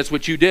 because that's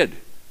what you did.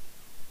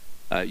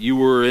 You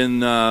were in,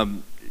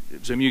 some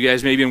of you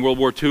guys maybe in World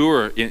War II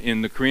or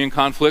in the Korean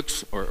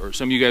conflicts, or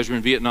some of you guys were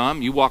in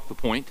Vietnam. You walked the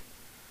point.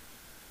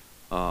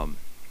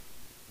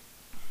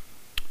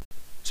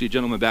 See a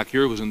gentleman back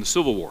here who was in the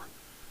Civil War.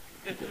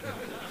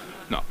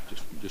 No,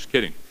 just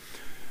kidding.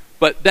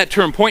 But that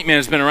term point man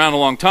has been around a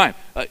long time.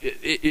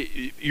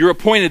 You're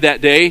appointed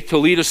that day to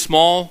lead a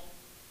small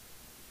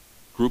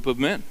group of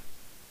men.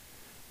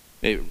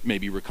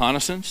 Maybe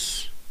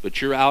reconnaissance,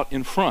 but you're out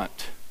in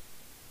front.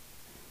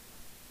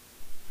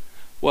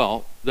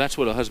 Well, that's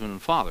what a husband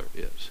and father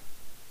is.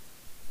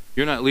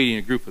 You're not leading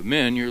a group of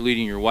men, you're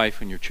leading your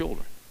wife and your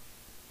children.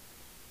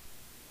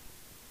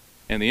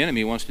 And the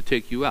enemy wants to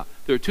take you out.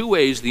 There are two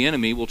ways the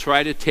enemy will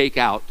try to take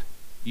out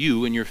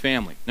you and your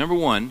family. Number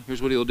one,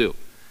 here's what he'll do.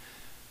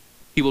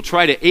 He will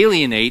try to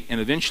alienate and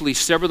eventually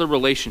sever the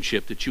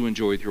relationship that you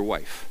enjoy with your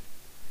wife.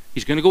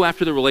 He's going to go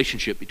after the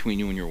relationship between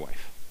you and your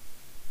wife.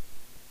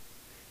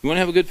 You want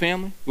to have a good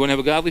family? You want to have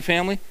a godly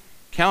family?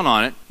 Count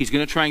on it. He's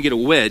going to try and get a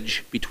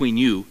wedge between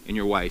you and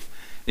your wife.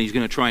 And he's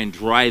going to try and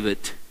drive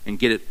it and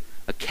get it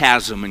a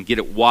chasm and get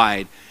it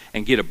wide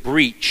and get a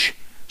breach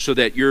so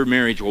that your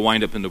marriage will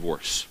wind up in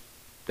divorce.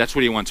 That's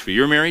what he wants for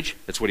your marriage.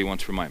 That's what he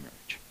wants for my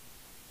marriage.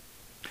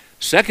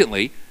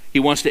 Secondly, he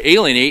wants to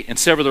alienate and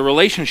sever the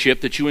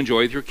relationship that you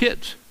enjoy with your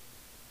kids.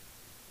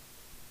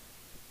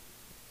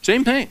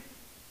 Same thing.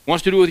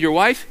 Wants to do it with your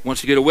wife,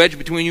 wants to get a wedge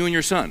between you and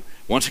your son,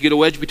 wants to get a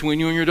wedge between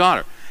you and your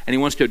daughter. And he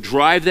wants to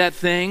drive that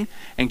thing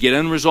and get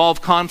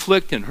unresolved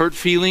conflict and hurt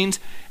feelings,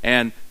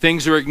 and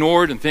things are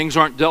ignored and things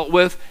aren't dealt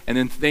with, and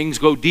then things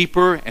go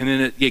deeper, and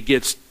then it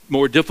gets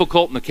more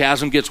difficult and the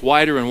chasm gets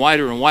wider and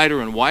wider and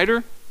wider and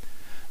wider.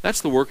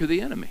 That's the work of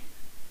the enemy.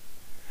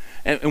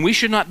 And we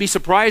should not be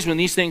surprised when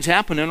these things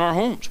happen in our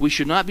homes. We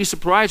should not be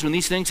surprised when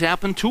these things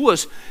happen to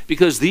us,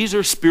 because these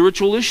are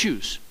spiritual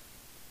issues.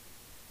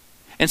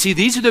 And see,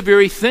 these are the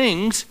very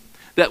things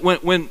that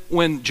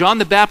when John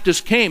the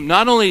Baptist came,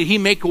 not only did he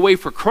make a way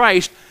for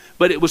Christ,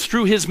 but it was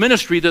through his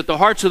ministry that the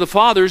hearts of the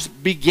fathers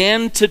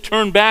began to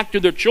turn back to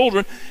their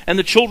children, and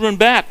the children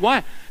back.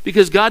 Why?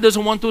 Because God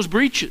doesn't want those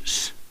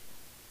breaches.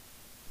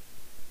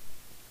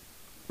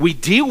 We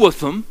deal with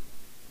them.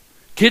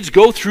 Kids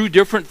go through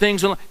different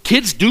things.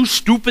 Kids do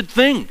stupid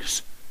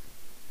things.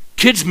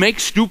 Kids make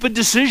stupid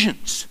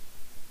decisions.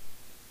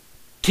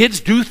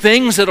 Kids do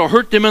things that will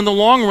hurt them in the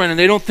long run, and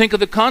they don't think of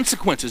the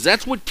consequences.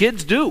 That's what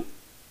kids do.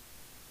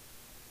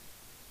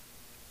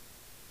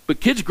 But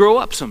kids grow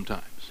up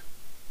sometimes.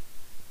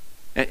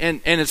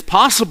 And it's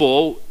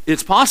possible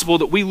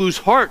that we lose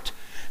heart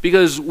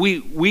because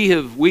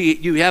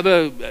you have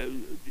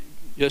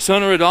a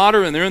son or a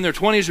daughter, and they're in their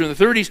 20s or in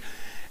their 30s,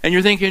 and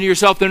you're thinking to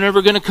yourself, they're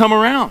never going to come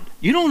around.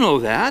 You don't know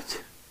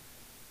that.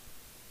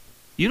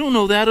 You don't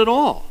know that at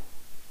all.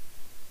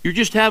 You're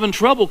just having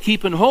trouble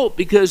keeping hope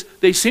because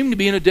they seem to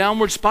be in a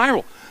downward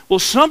spiral. Well,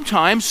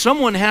 sometimes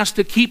someone has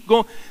to keep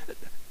going.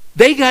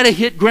 They got to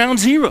hit ground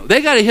zero.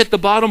 They got to hit the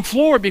bottom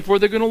floor before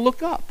they're going to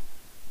look up.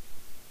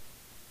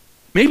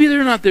 Maybe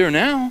they're not there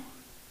now.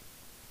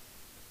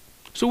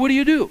 So what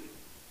do?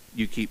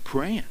 You keep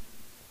praying.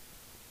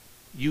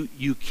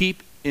 You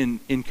keep in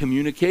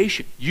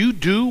communication. You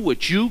do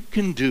what you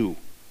can do.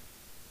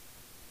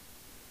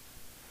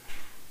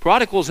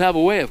 Prodigals have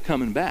a way of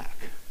coming back.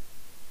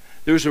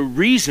 There's a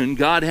reason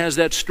God has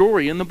that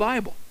story in the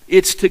Bible.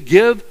 It's to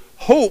give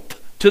hope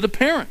to the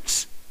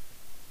parents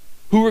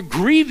who are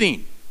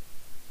grieving,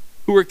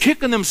 who are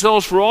kicking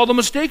themselves for all the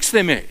mistakes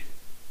they made.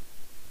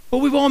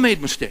 Well, we've all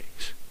made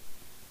mistakes.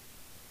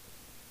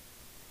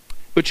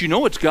 But you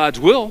know it's God's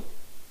will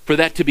for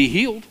that to be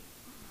healed.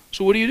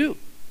 So what do?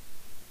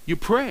 You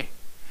pray.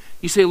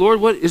 You say,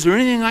 Lord, is there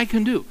anything I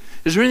can do?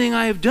 Is there anything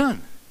I have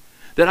done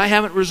that I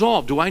haven't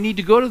resolved? Do I need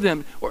to go to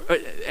them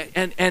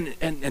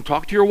and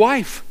talk to your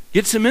wife?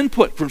 Get some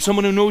input from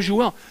someone who knows you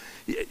well.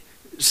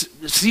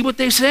 See what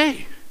they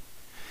say.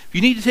 If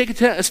you need to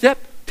take a step,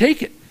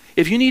 take it.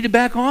 If you need to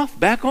back off,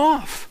 back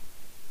off.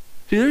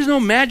 See, there's no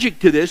magic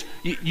to this.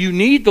 You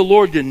need the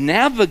Lord to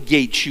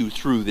navigate you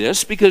through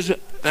this because,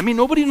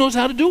 nobody knows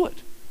how to do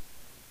it.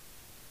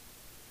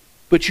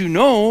 But you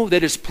know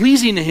that it's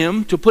pleasing to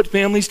Him to put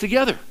families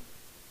together.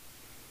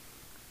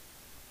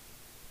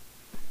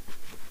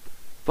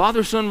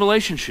 Father-son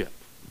relationship.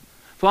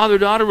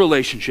 Father-daughter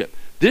relationship.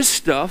 This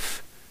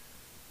stuff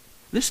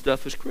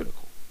is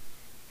critical.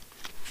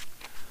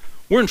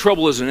 We're in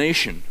trouble as a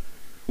nation.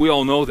 We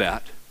all know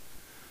that.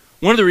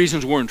 One of the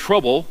reasons we're in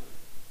trouble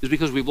is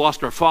because we've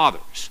lost our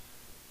fathers.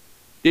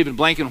 David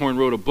Blankenhorn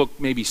wrote a book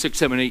maybe 6,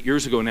 7, 8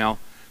 years ago now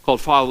called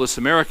Fatherless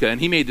America,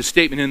 and he made the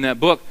statement in that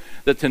book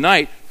that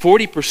tonight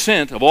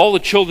 40% of all the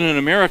children in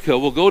America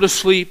will go to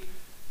sleep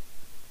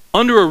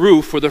under a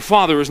roof where their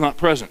father is not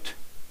present.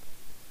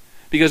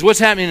 Because what's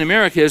happening in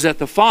America is that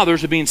the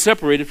fathers are being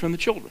separated from the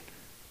children.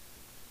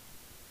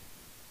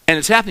 And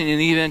it's happening in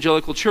the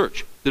evangelical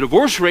church. The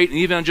divorce rate in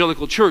the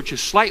evangelical church is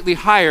slightly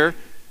higher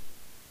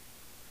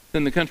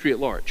than the country at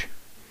large.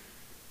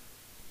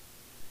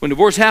 When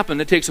divorce happens,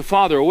 it takes a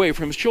father away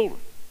from his children.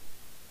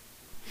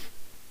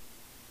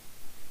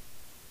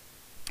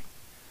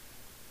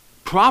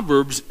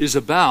 Proverbs is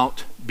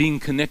about being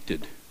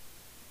connected.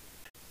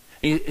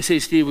 And you say,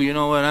 Steve, well, you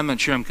know what? I'm not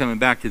sure I'm coming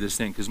back to this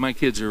thing because my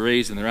kids are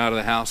raised and they're out of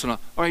the house. And all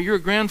right, you're a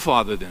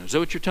grandfather then. Is that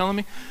what you're telling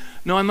me?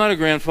 No, I'm not a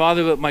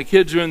grandfather, but my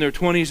kids are in their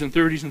 20s and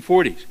 30s and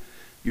 40s.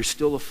 you're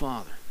still a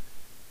father.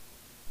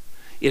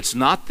 It's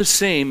not the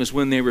same as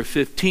when they were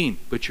 15,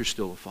 but you're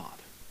still a father.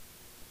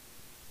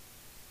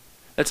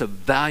 That's a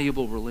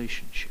valuable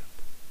relationship.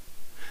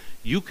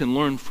 You can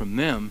learn from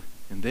them,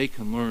 and they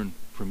can learn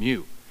from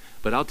you.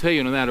 But I'll tell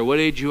you, no matter what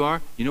age you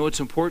are, you know what's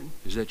important?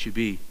 Is that you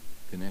be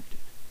connected.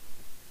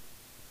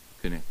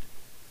 Connected.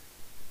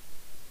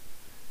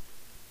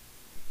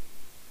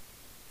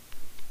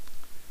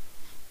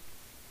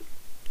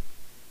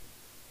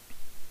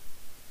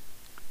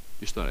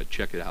 Just thought I'd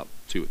check it out,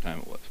 see what time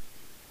it was.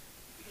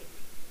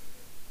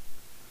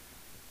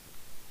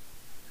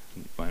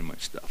 Let me find my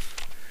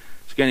stuff.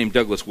 This guy named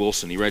Douglas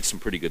Wilson, he writes some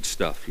pretty good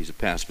stuff. He's a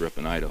pastor up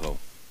in Idaho.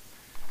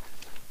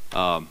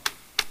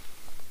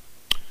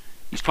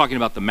 He's talking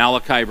about the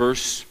Malachi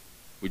verse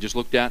we just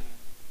looked at.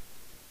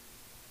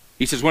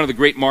 He says, one of the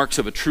great marks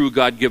of a true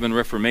God-given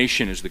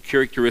reformation is the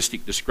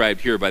characteristic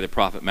described here by the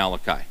prophet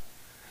Malachi.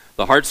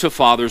 The hearts of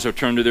fathers are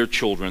turned to their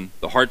children.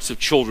 The hearts of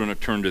children are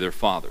turned to their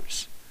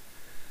fathers.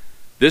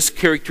 This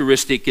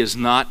characteristic is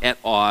not at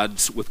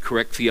odds with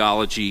correct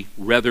theology.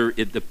 Rather,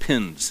 it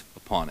depends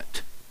upon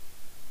it.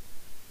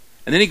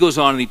 And then he goes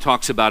on and he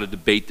talks about a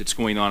debate that's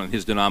going on in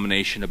his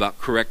denomination about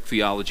correct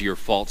theology or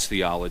false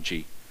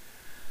theology.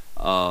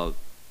 And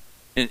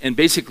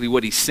basically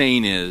what he's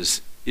saying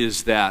is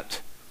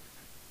that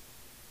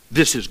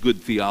this is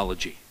good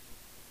theology.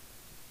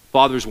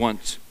 God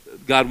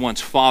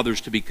wants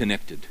fathers to be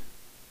connected.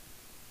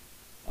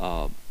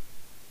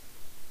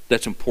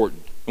 That's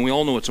important. And we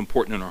all know it's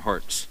important in our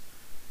hearts.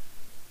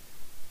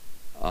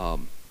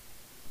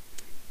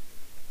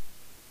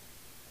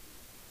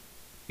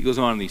 He goes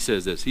on and he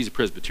says this. He's a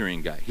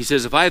Presbyterian guy. He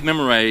says, if I have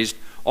memorized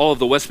all of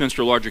the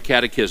Westminster Larger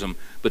Catechism,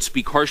 but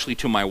speak harshly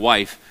to my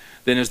wife,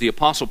 then as the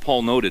Apostle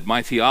Paul noted,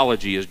 my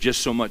theology is just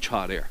so much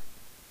hot air.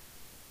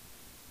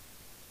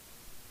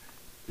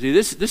 See,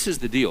 this is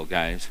the deal,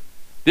 guys.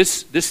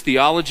 This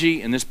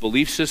theology and this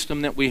belief system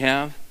that we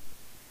have,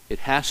 it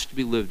has to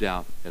be lived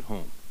out at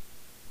home.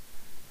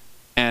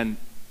 And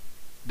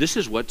this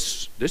is what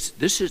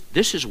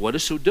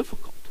is so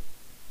difficult.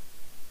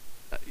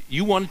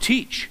 You want to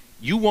teach.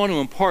 You want to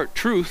impart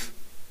truth.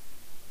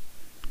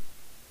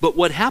 But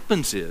what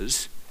happens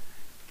is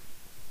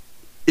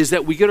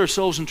that we get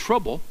ourselves in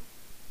trouble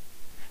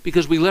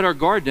because we let our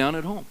guard down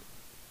at home.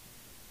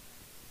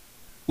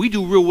 We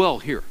do real well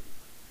here.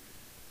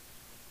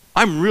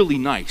 I'm really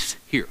nice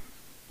here.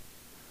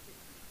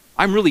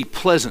 I'm really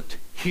pleasant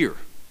here.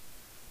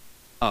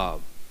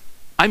 I'm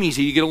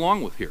easy to get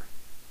along with here.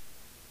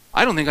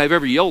 I don't think I've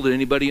ever yelled at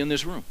anybody in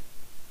this room.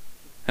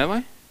 Have I?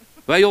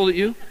 Have I yelled at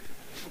you?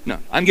 No.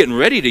 I'm getting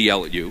ready to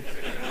yell at you.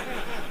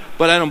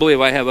 But I don't believe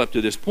I have up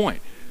to this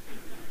point.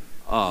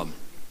 But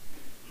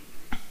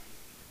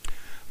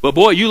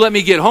boy, you let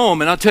me get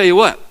home and I'll tell you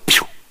what.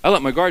 I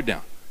let my guard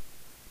down.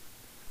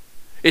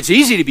 It's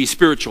easy to be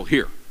spiritual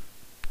here.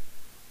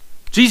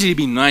 It's easy to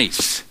be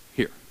nice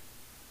here.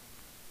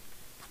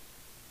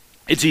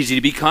 It's easy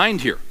to be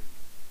kind here.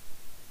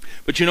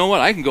 But you know what?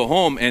 I can go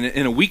home and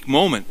in a weak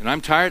moment, and I'm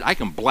tired, I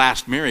can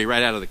blast Mary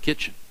right out of the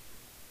kitchen.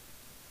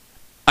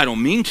 I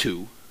don't mean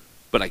to,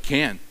 but I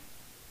can.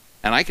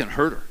 And I can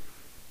hurt her.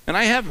 And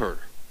I have hurt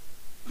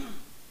her.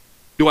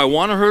 Do I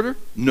want to hurt her?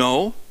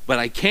 No, but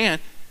I can.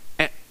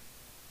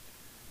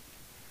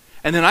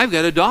 And then I've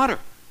got a daughter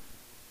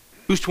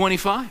who's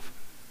 25.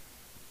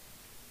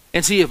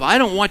 And see, if I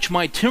don't watch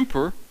my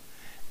temper,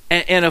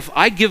 and if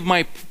I give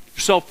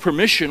myself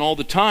permission all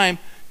the time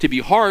to be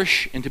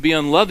harsh and to be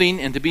unloving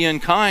and to be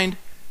unkind,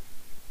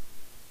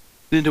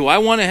 then do I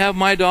want to have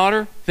my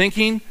daughter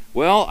thinking,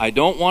 well, I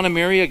don't want to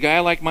marry a guy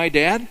like my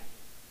dad?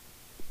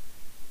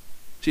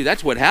 See,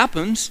 that's what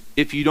happens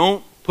if you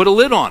don't put a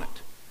lid on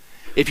it,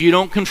 if you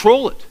don't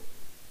control it.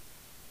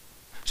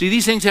 See,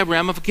 these things have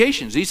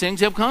ramifications. These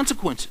things have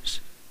consequences.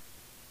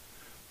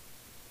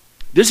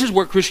 This is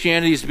where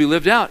Christianity is to be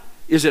lived out,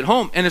 is at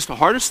home. And it's the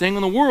hardest thing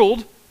in the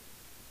world.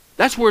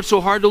 That's where it's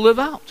so hard to live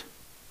out.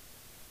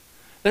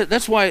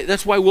 That's why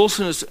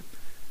Wilson is...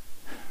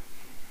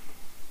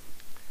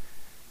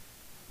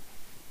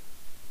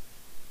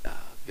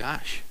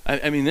 Gosh,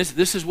 I mean,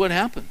 this is what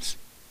happens.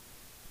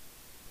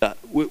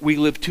 We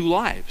live two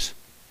lives.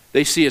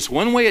 They see us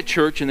one way at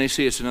church and they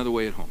see us another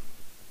way at home.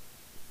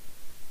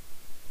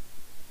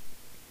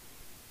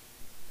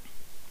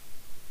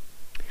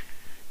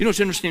 You know what's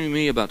interesting to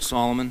me about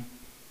Solomon?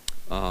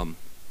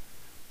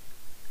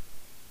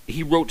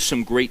 He wrote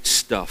some great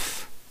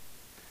stuff.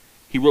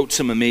 He wrote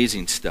some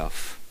amazing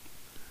stuff.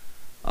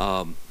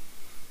 Turn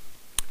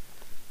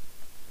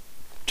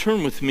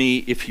with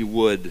me, if you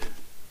would,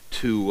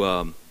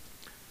 to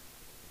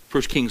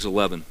 1 Kings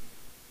 11.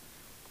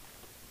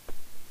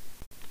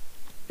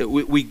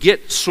 We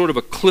get sort of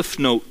a Cliff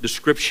Note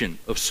description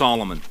of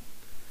Solomon.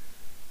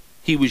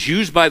 He was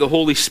used by the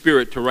Holy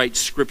Spirit to write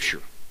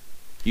Scripture.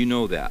 You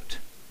know that.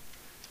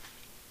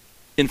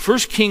 In 1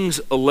 Kings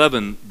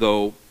 11,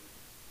 though,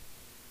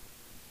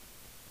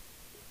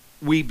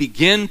 we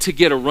begin to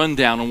get a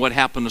rundown on what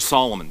happened to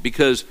Solomon,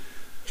 because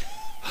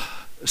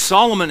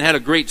Solomon had a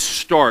great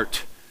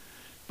start,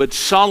 But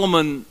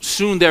Solomon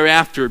soon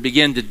thereafter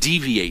began to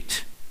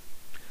deviate.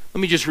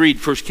 Let me just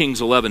read 1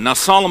 Kings 11. Now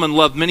Solomon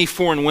loved many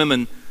foreign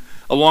women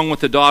along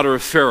with the daughter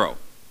of Pharaoh,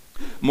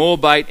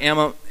 Moabite,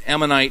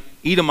 Ammonite,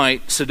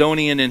 Edomite,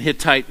 Sidonian, and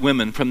Hittite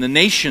women from the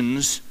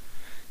nations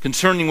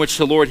concerning which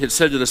the Lord had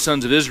said to the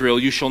sons of Israel,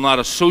 you shall not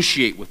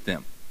associate with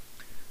them,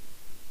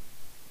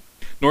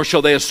 nor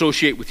shall they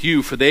associate with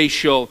you, for they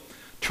shall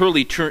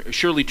surely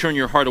turn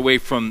your heart away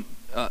from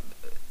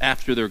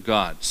after their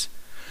gods.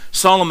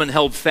 Solomon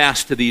held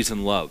fast to these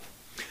in love.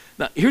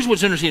 Now, here's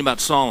what's interesting about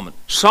Solomon.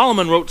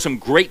 Solomon wrote some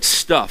great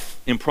stuff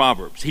in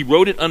Proverbs. He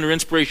wrote it under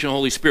inspiration of the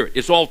Holy Spirit.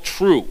 It's all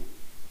true.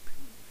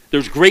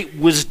 There's great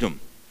wisdom.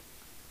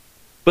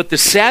 But the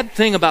sad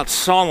thing about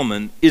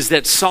Solomon is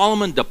that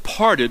Solomon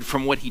departed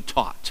from what he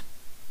taught.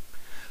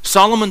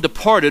 Solomon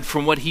departed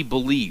from what he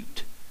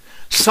believed.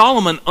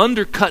 Solomon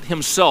undercut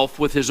himself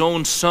with his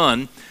own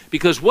son,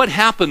 because what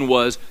happened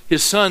was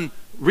his son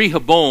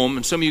Rehoboam,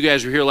 and some of you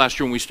guys were here last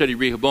year when we studied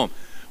Rehoboam.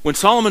 When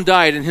Solomon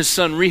died and his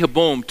son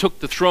Rehoboam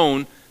took the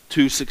throne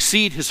to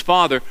succeed his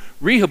father,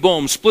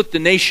 Rehoboam split the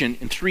nation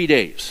in 3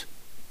 days.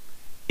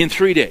 In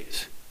 3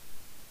 days.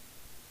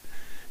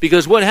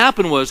 Because what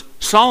happened was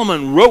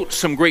Solomon wrote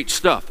some great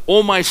stuff.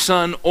 Oh my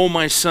son, oh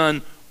my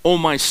son, oh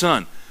my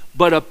son.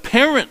 But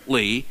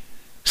apparently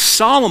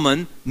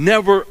Solomon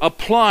never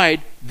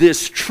applied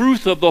this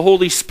truth of the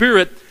Holy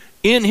Spirit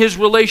in his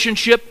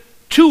relationship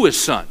to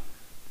his son.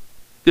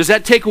 Does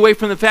that take away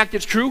from the fact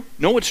it's true?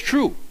 No, it's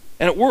true,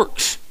 and it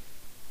works.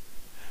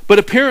 But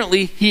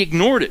apparently he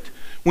ignored it.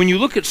 When you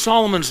look at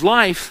Solomon's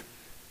life,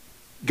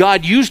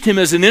 God used him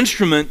as an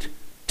instrument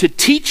to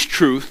teach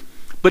truth,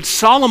 but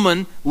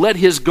Solomon let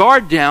his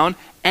guard down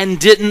and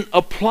didn't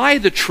apply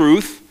the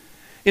truth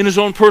in his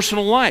own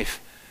personal life.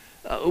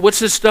 What's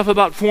this stuff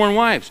about foreign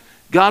wives?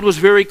 God was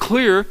very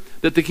clear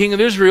that the king of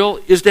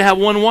Israel is to have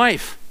one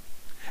wife.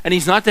 And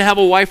he's not to have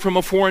a wife from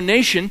a foreign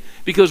nation,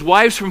 because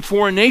wives from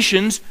foreign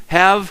nations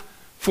have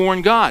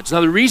foreign gods.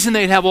 Now the reason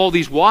they'd have all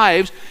these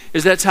wives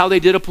is that's how they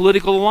did a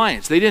political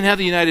alliance. They didn't have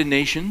the United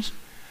Nations.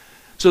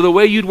 So the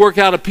way you'd work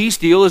out a peace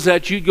deal is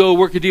that you'd go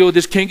work a deal with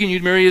this king and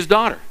you'd marry his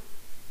daughter.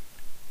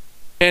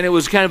 And it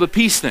was kind of a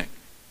peace thing.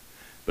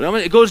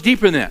 But it goes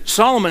deeper than that.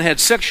 Solomon had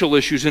sexual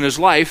issues in his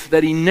life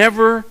that he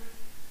never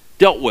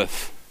dealt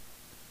with.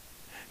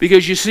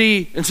 Because you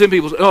see, and some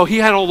people say, oh, he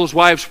had all those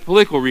wives for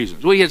political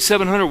reasons. Well, he had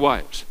 700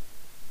 wives.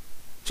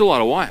 It's a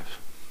lot of wives.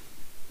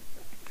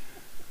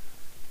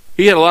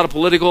 He had a lot of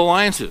political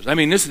alliances. I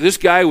mean, this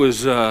guy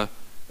was in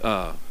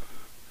the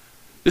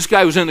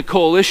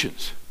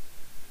coalitions.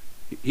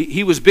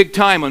 He was big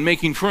time on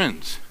making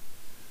friends.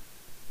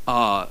 He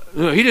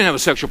didn't have a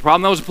sexual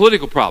problem. That was a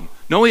political problem.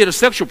 No, he had a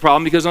sexual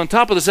problem because on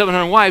top of the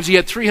 700 wives, he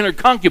had 300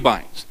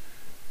 concubines.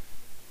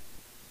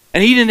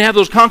 And he didn't have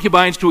those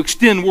concubines to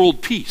extend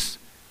world peace.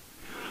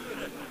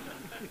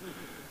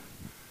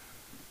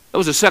 That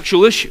was a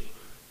sexual issue.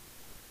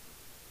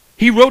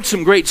 He wrote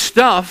some great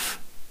stuff.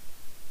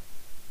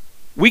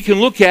 We can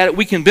look at it.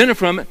 We can benefit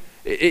from it.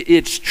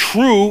 It's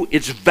true.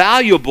 It's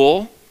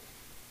valuable.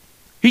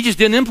 He just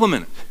didn't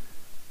implement it.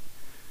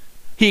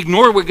 He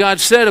ignored what God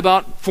said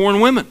about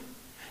foreign women.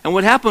 And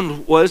what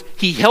happened was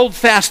he held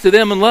fast to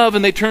them in love,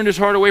 and they turned his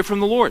heart away from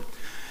the Lord.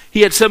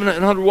 He had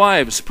 700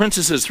 wives,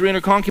 princesses,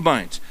 300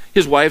 concubines.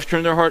 His wives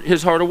turned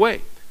his heart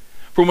away.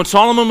 For when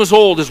Solomon was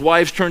old, his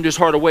wives turned his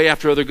heart away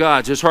after other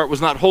gods. His heart was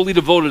not wholly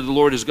devoted to the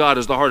Lord his God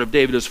as the heart of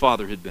David his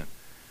father had been.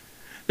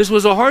 This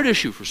was a hard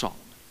issue for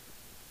Solomon.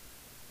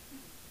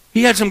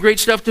 He had some great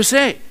stuff to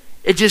say.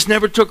 It just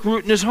never took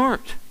root in his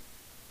heart.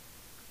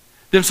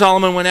 Then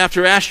Solomon went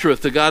after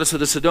Ashtoreth, the goddess of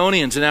the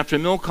Sidonians, and after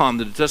Milcom,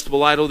 the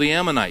detestable idol of the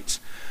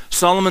Ammonites.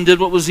 Solomon did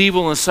what was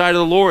evil in the sight of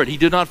the Lord. He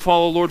did not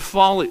follow the Lord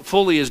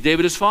fully as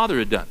David his father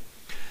had done.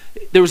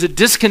 There was a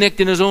disconnect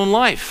in his own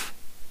life.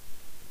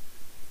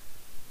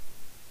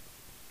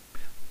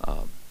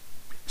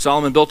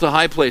 Solomon built a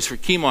high place for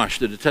Chemosh,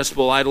 the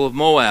detestable idol of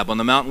Moab, on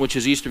the mountain which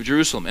is east of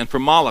Jerusalem, and for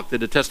Moloch, the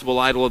detestable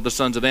idol of the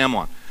sons of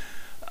Ammon.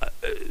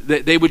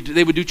 They would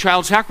do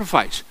child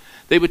sacrifice.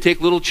 They would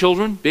take little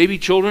children, baby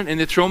children, and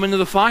they'd throw them into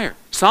the fire.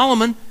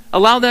 Solomon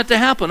allowed that to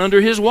happen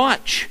under his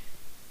watch.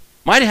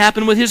 Might have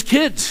happened with his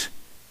kids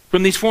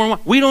from these foreign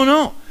wives. We don't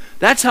know.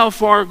 That's how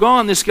far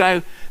gone this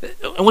guy.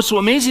 And what's so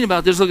amazing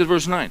about this, look at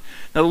verse 9.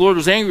 Now the Lord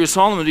was angry with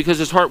Solomon because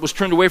his heart was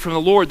turned away from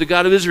the Lord, the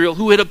God of Israel,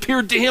 who had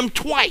appeared to him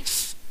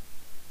twice.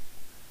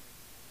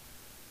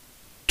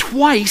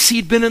 Twice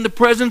he'd been in the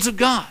presence of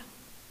God.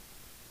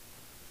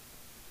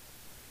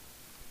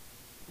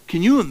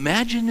 Can you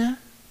imagine that?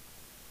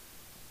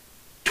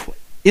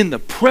 In the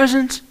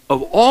presence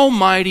of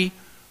Almighty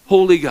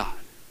Holy God.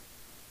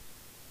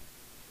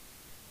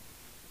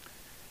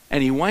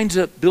 And he winds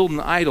up building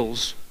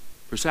idols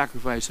for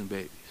sacrificing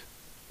babies.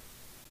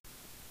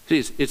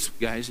 See,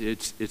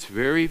 it's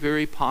very,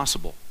 very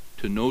possible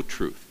to know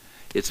truth.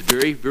 It's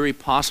very, very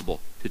possible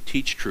to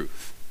teach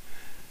truth.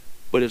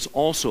 But it's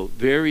also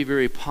very,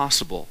 very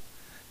possible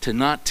to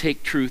not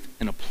take truth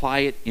and apply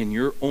it in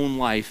your own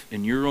life,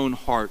 in your own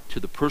heart, to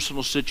the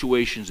personal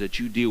situations that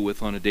you deal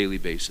with on a daily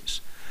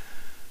basis.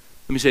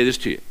 Let me say this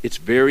to you. It's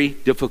very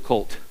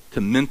difficult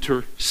to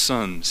mentor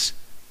sons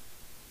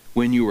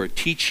when you are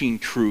teaching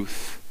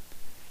truth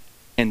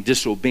and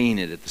disobeying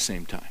it at the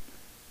same time.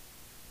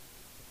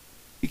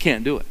 You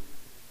can't do it.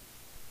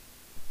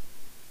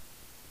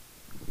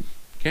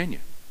 Can you?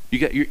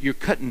 You're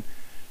cutting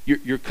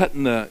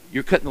the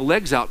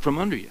legs out from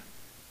under you.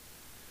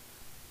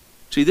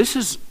 See, this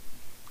is,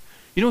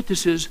 you know what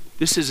this is?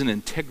 This is an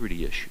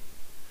integrity issue.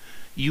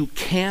 You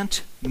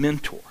can't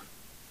mentor.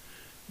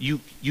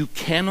 You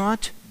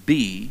cannot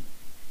be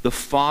the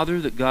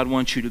father that God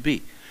wants you to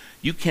be.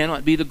 You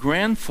cannot be the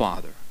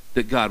grandfather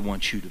that God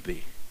wants you to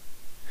be.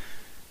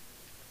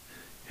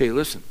 Hey,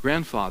 listen,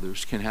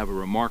 grandfathers can have a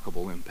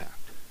remarkable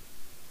impact.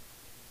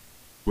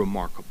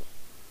 Remarkable.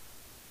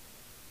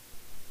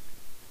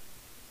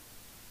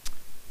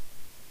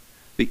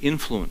 The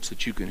influence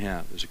that you can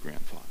have as a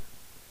grandfather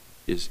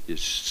is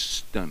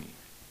stunning.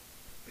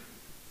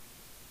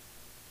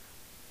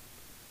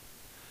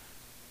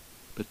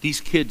 But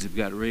these kids have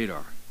got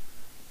radar,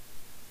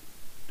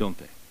 don't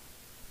they?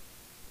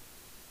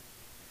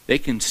 They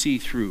can see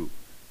through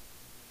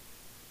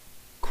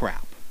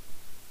crap.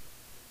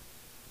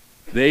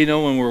 They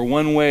know when we're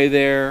one way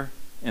there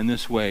and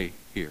this way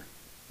here.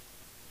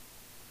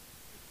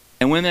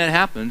 And when that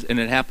happens, and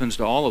it happens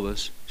to all of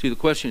us, see, the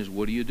question is,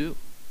 what do you do?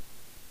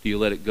 Do you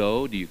let it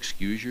go? Do you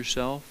excuse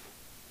yourself?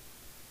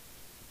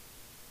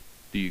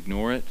 Do you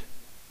ignore it?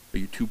 Are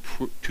you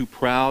too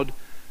proud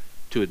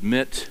to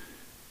admit?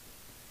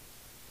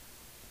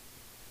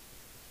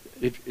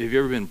 Have you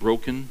ever been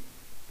broken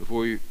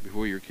before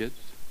your kids?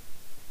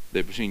 They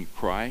ever seen you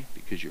cry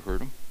because you hurt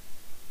them?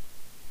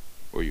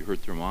 Or you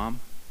hurt their mom?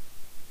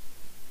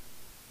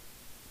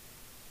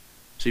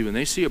 See, when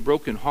they see a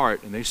broken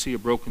heart and they see a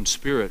broken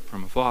spirit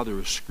from a father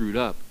who's screwed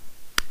up,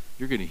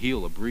 you're going to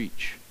heal a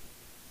breach.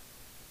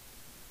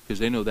 Because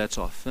they know that's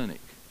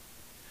authentic.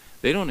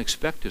 They don't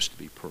expect us to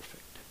be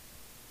perfect.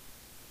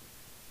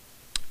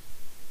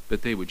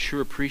 But they would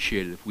sure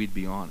appreciate it if we'd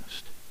be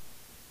honest.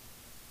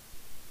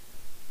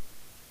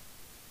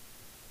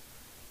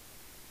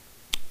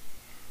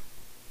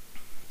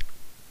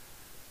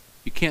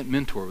 You can't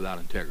mentor without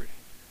integrity.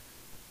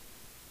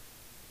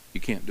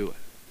 You can't do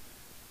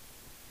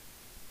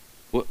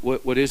it.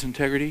 What is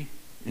integrity?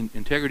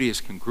 Integrity is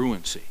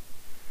congruency.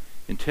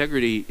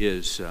 Integrity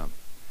is,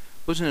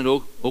 wasn't it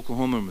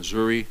Oklahoma and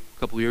Missouri a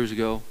couple of years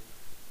ago?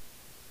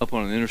 Up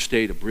on an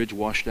interstate, a bridge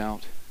washed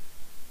out.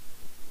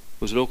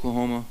 Was it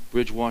Oklahoma?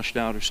 Bridge washed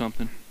out or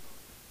something?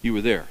 You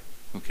were there.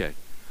 Okay.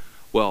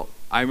 Well,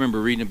 I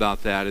remember reading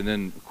about that, and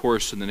then, of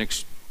course, in the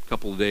next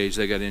couple of days,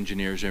 they got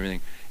engineers and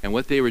everything. And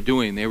what they were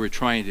doing, they were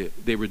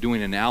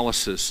doing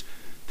analysis.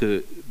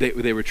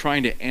 They were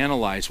trying to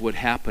analyze what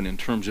happened in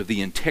terms of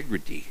the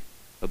integrity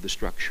of the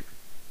structure.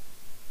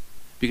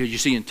 Because you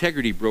see,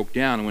 integrity broke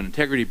down, and when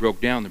integrity broke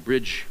down, the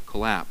bridge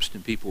collapsed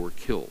and people were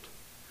killed.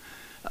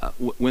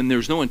 When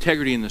there's no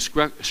integrity in the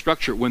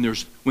structure, when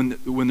there's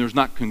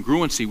not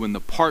congruency, when the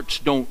parts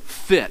don't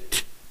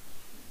fit,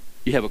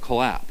 you have a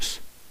collapse.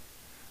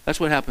 That's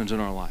what happens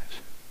in our lives.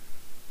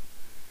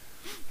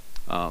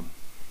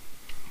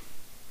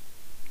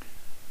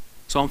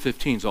 Psalm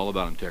 15 is all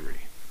about integrity.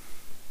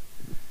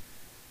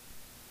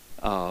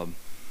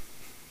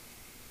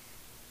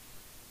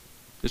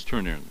 Let's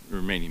turn there in the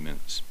remaining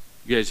minutes.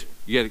 You guys,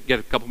 you got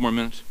a couple more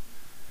minutes?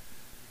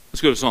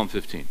 Let's go to Psalm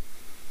 15.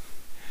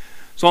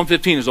 Psalm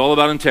 15 is all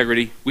about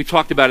integrity. We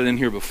talked about it in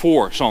here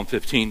before, Psalm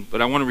 15,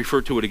 but I want to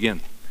refer to it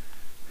again.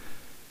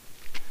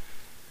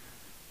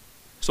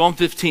 Psalm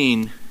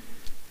 15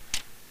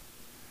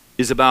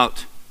 is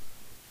about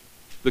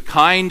the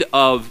kind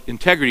of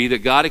integrity that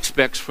God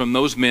expects from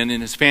those men in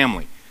his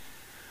family.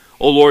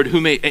 Oh Lord, who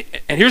made...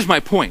 And here's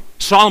my point.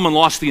 Solomon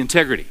lost the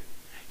integrity.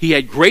 He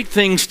had great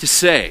things to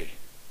say.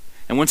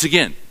 And once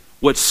again,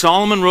 what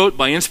Solomon wrote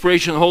by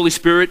inspiration of the Holy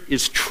Spirit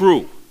is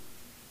true.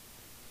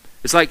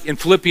 It's like in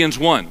Philippians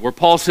 1, where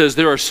Paul says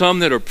there are some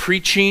that are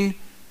preaching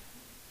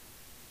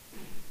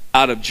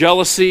out of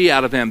jealousy,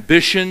 out of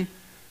ambition,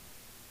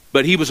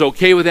 but he was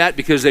okay with that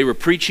because they were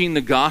preaching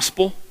the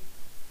gospel.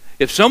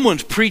 If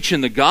someone's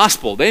preaching the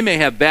gospel, they may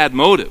have bad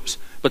motives,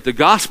 but the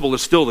gospel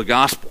is still the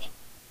gospel.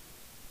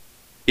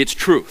 It's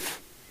truth.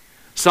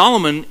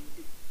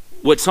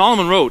 What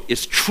Solomon wrote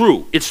is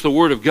true. It's the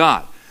word of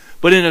God.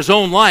 But in his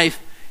own life,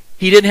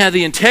 he didn't have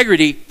the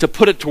integrity to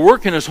put it to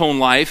work in his own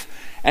life,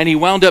 and he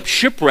wound up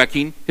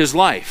shipwrecking his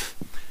life.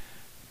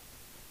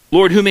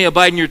 Lord, who may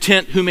abide in your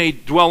tent, who may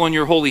dwell on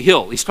your holy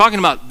hill? He's talking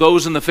about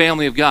those in the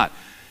family of God.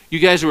 You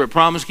guys who are at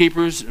Promise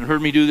Keepers and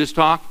heard me do this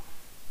talk,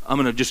 I'm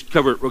going to just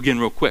cover it again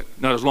real quick.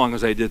 Not as long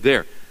as I did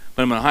there,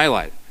 but I'm going to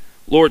highlight it.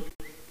 Lord,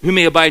 who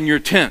may abide in your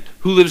tent?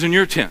 Who lives in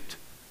your tent?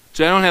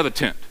 Say, I don't have a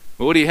tent.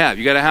 Well, what do you have?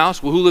 You got a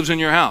house? Well, who lives in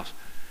your house?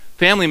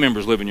 Family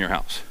members live in your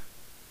house.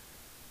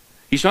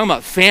 He's talking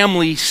about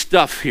family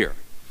stuff here.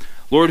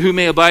 Lord, who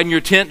may abide in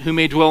your tent? Who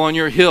may dwell on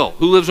your hill?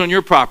 Who lives on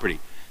your property?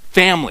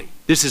 Family.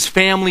 This is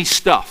family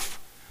stuff.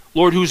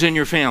 Lord, who's in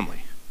your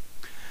family?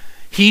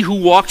 He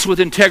who walks with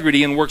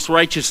integrity and works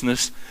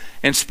righteousness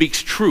and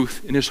speaks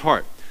truth in his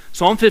heart.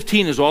 Psalm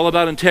 15 is all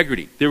about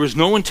integrity. There is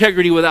no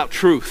integrity without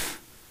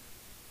truth.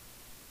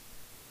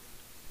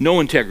 No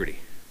integrity.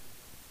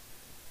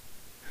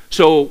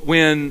 So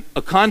when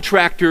a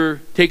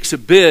contractor takes a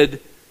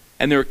bid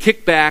and there are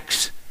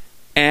kickbacks,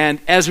 and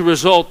as a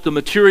result, the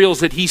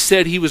materials that he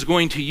said he was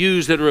going to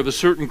use that are of a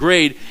certain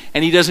grade,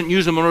 and he doesn't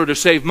use them in order to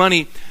save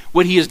money,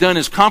 what he has done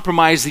is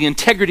compromise the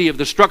integrity of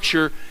the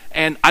structure.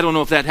 And I don't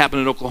know if that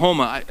happened in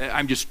Oklahoma.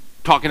 I'm just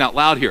talking out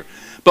loud here.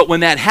 But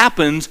when that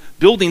happens,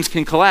 buildings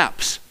can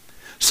collapse.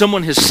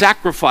 Someone has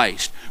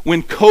sacrificed.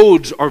 When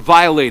codes are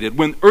violated,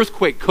 when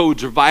earthquake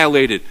codes are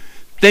violated,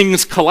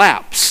 things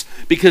collapse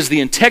because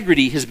the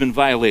integrity has been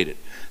violated.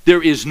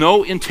 There is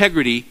no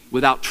integrity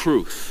without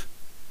truth.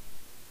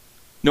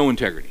 No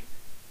integrity.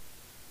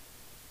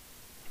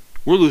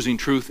 We're losing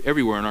truth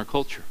everywhere in our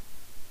culture.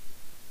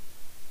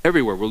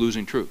 Everywhere we're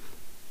losing truth.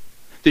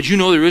 Did you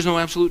know there is no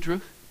absolute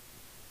truth?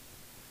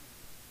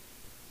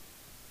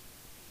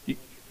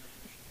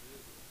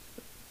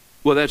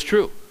 Well, that's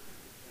true.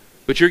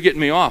 But you're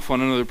getting me off on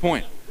another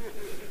point.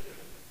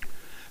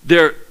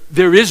 There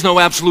is no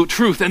absolute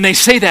truth, and they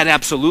say that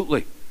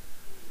absolutely.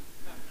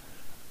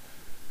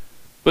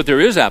 But there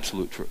is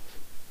absolute truth.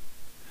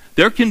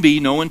 There can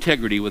be no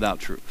integrity without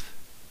truth.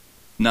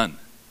 None.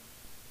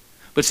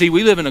 But see,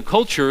 we live in a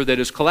culture that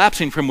is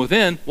collapsing from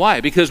within.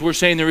 Why? Because we're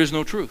saying there is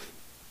no truth.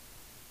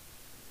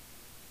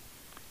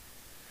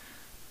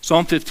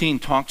 Psalm 15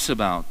 talks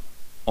about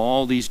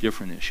all these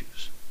different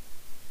issues.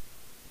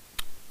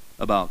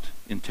 About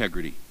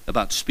integrity,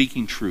 about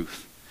speaking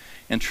truth,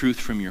 and truth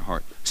from your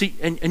heart. See,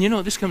 and you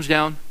know, this comes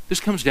down to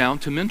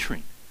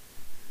mentoring.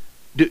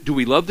 Do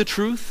we love the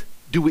truth?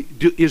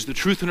 Is the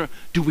truth in our...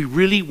 Do we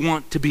really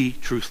want to be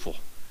truthful?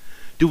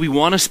 Do we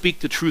want to speak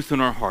the truth in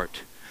our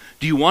heart?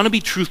 Do you want to be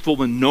truthful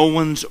when no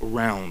one's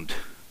around?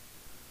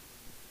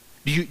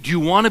 Do you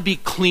want to be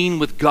clean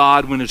with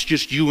God when it's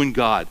just you and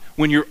God?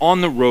 When you're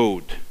on the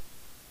road?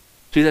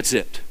 See, that's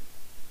it.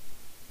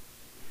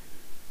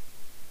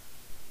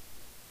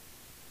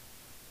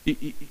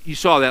 You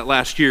saw that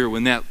last year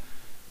when that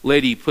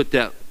lady put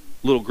that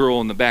little girl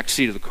in the back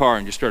seat of the car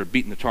and just started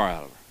beating the tar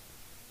out of her.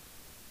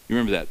 You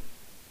remember that?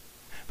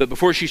 But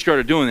before she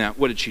started doing that,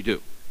 what did she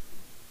do?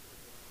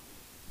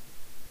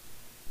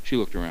 She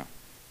looked around.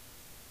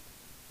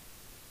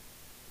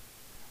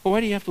 Well,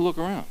 why do you have to look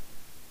around?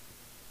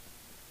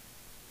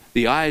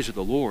 The eyes of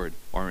the Lord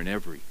are in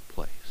every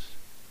place,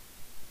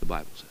 the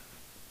Bible says.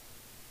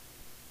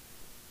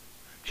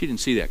 She didn't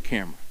see that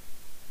camera.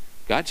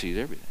 God sees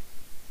everything.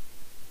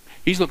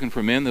 He's looking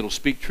for men that'll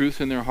speak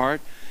truth in their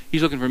heart.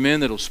 He's looking for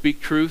men that'll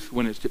speak truth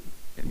when it's...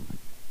 Anyway,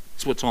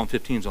 that's what Psalm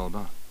 15 is all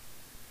about.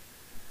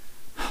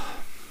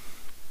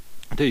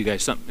 I'll tell you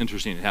guys something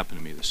interesting that happened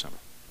to me this summer.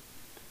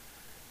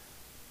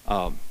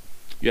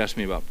 You asked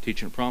me about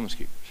teaching of Promise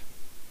Keepers.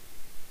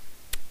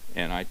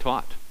 And I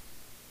taught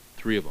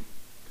 3 of them.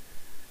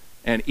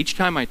 And each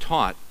time I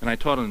taught, and I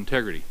taught on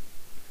integrity,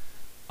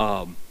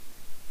 I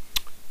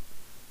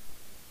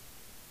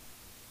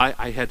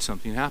had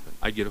something happen.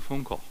 I'd get a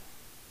phone call.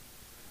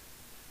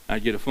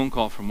 I'd get a phone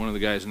call from one of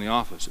the guys in the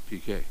office at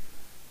PK.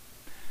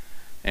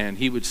 And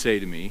he would say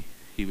to me,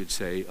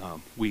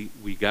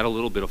 we got a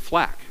little bit of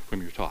flack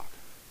from your talk.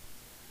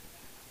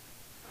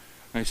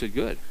 And I said,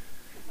 good.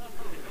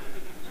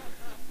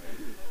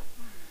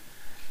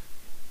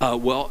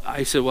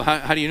 I said,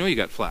 how do you know you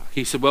got flack?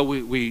 He said, well,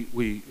 we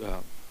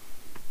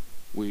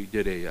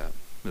did a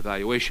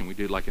evaluation. We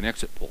did like an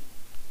exit poll.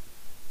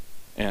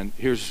 And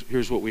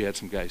here's what we had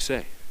some guys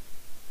say.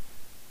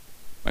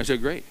 I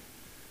said, great.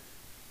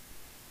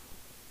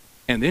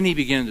 And then he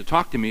began to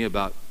talk to me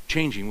about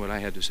changing what I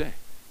had to say.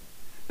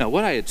 Now,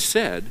 what I had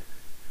said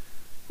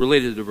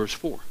related to verse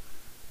 4.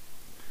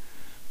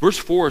 Verse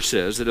 4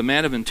 says that a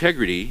man of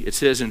integrity, it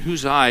says, in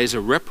whose eyes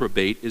a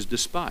reprobate is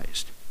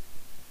despised,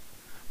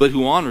 but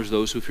who honors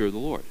those who fear the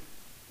Lord.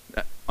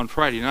 On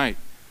Friday night,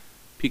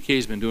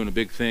 PK's been doing a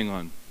big thing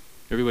on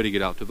everybody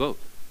get out to vote.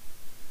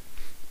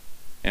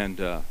 And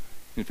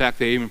in fact,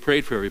 they even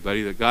prayed for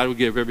everybody that God would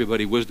give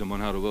everybody wisdom on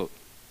how to vote.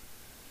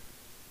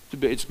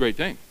 It's a great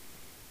thing.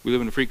 We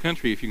live in a free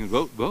country. If you can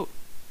vote, vote.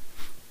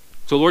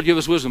 So Lord, give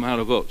us wisdom how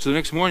to vote. So the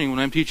next morning when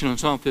I'm teaching on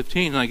Psalm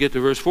 15 and I get to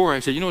verse 4, I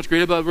said, you know what's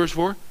great about verse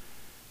 4?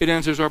 It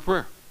answers our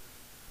prayer.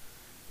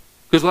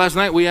 Because last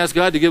night we asked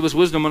God to give us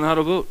wisdom on how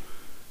to vote.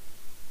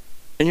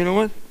 And you know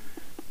what?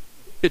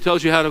 It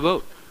tells you how to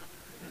vote.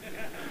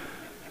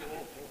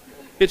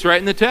 It's right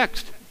in the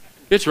text.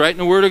 It's right in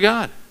the Word of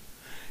God.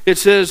 It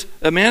says,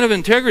 a man of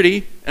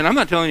integrity, and I'm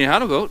not telling you how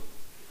to vote.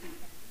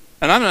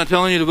 And I'm not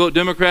telling you to vote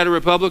Democrat or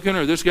Republican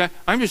or this guy.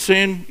 I'm just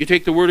saying you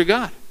take the Word of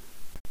God.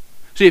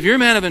 See, if you're a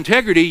man of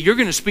integrity, you're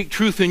going to speak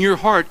truth in your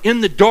heart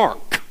in the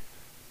dark.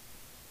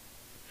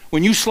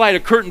 When you slide a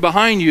curtain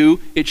behind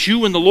you, it's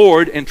you and the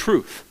Lord and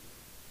truth.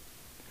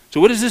 So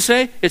what does this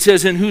say? It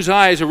says, in whose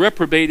eyes a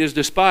reprobate is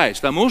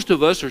despised. Now, most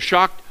of us are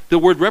shocked the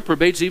word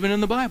reprobate's even in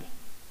the Bible.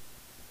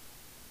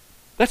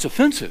 That's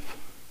offensive.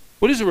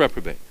 What is a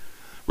reprobate?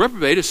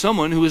 Reprobate is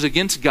someone who is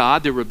against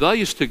God, they're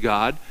rebellious to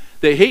God,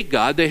 They hate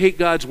God. They hate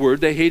God's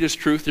word. They hate his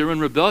truth. They're in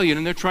rebellion,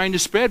 and they're trying to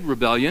spread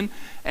rebellion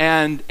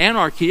and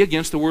anarchy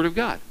against the word of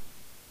God.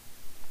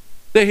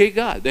 They hate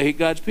God. They hate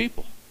God's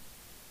people.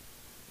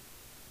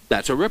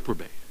 That's a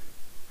reprobate.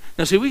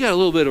 Now, see, we got a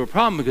little bit of a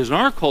problem because in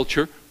our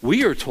culture,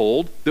 we are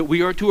told that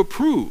we are to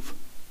approve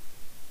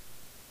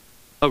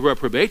of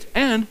reprobates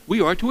and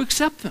we are to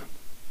accept them.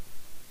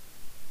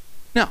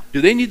 Now, do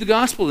they need the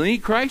gospel? Do they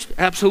need Christ?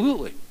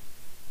 Absolutely.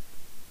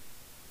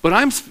 But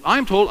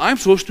I'm told I'm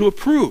supposed to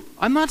approve.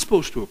 I'm not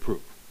supposed to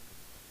approve.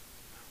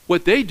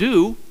 What they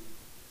do,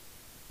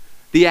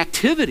 the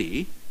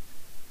activity,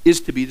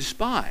 is to be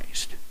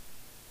despised.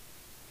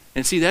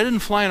 And see, that didn't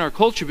fly in our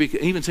culture,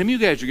 because even some of you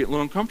guys are getting a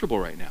little uncomfortable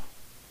right now.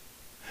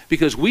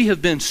 Because we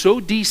have been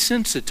so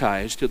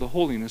desensitized to the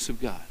holiness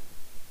of God.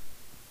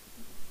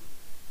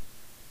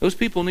 Those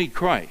people need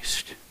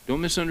Christ.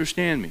 Don't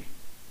misunderstand me.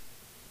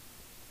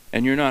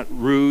 And you're not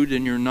rude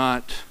and you're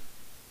not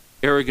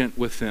arrogant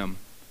with them.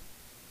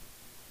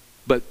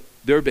 But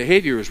their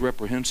behavior is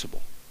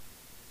reprehensible.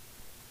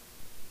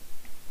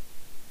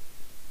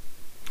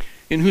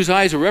 In whose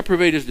eyes a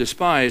reprobate is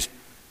despised,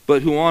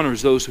 but who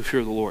honors those who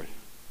fear the Lord.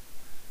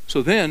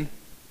 So then,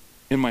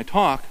 in my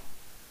talk,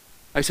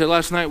 I said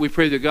last night we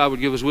prayed that God would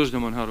give us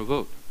wisdom on how to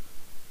vote.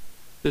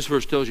 This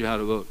verse tells you how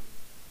to vote.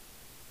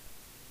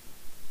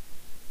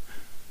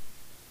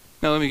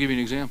 Now let me give you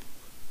an example.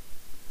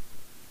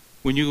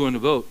 When you go in to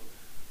vote,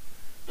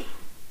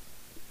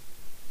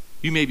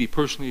 you may be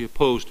personally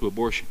opposed to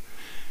abortion.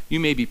 You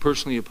may be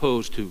personally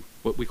opposed to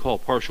what we call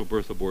partial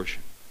birth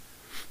abortion.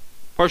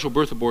 Partial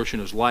birth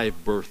abortion is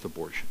live birth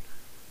abortion.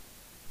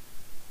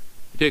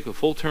 You take a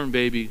full-term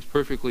baby, it's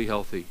perfectly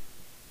healthy,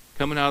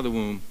 coming out of the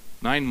womb,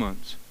 9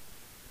 months.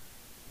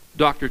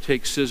 Doctor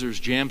takes scissors,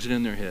 jams it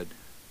in their head,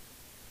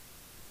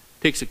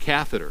 takes a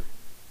catheter,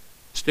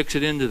 sticks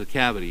it into the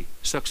cavity,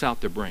 sucks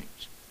out their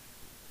brains.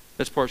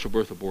 That's partial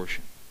birth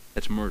abortion.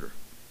 That's murder.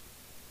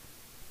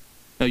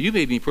 Now, you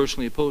may be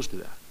personally opposed to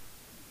that.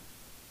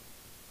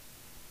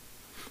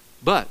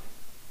 But,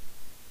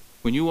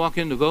 when you walk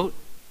in to vote,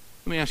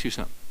 let me ask you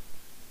something.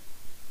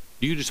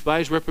 Do you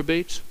despise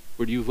reprobates,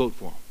 or do you vote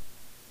for them?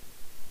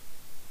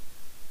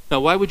 Now,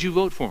 why would you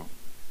vote for them?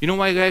 You know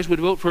why guys would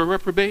vote for a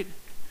reprobate?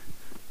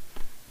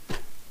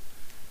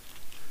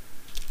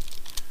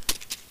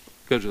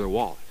 Because of their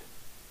wallet.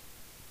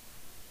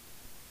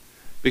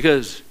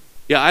 Because,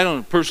 yeah, I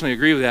don't personally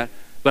agree with that,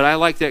 but I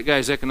like that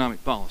guy's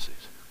economic policies.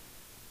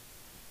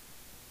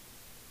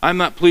 I'm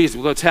not pleased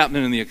with what's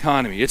happening in the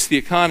economy. It's the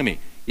economy.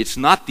 It's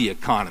not the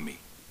economy.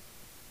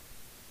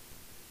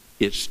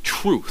 It's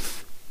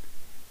truth,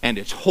 and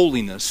it's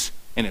holiness,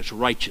 and it's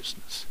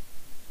righteousness.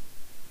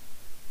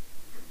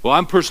 Well,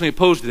 I'm personally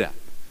opposed to that.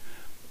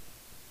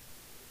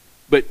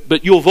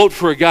 But you'll vote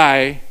for a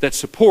guy that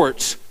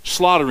supports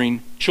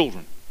slaughtering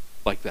children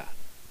like that.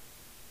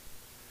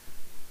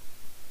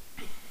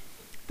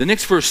 The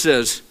next verse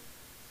says,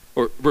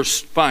 or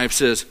verse 5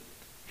 says,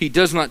 he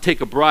does not take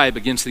a bribe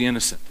against the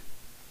innocent.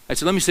 I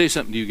said, let me say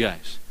something to you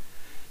guys.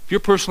 If you're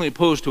personally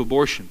opposed to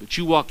abortion, but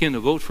you walk in to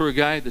vote for a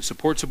guy that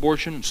supports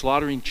abortion and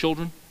slaughtering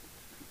children,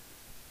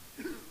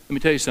 let me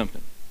tell you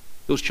something.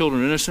 Those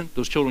children are innocent.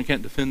 Those children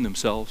can't defend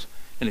themselves.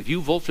 And if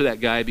you vote for that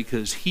guy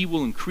because he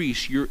will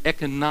increase your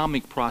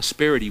economic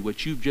prosperity,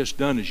 what you've just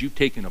done is you've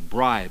taken a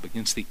bribe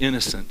against the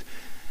innocent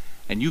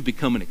and you've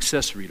become an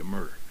accessory to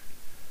murder.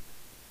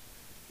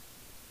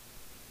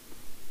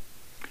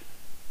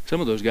 Some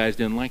of those guys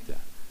didn't like that.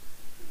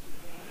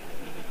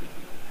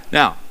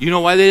 Now, you know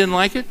why they didn't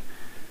like it?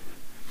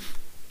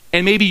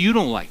 And maybe you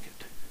don't like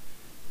it.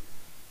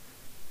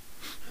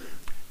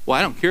 Well,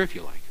 I don't care if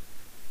you like it.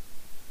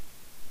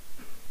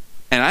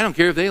 And I don't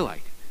care if they like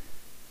it.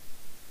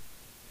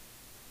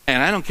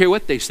 And I don't care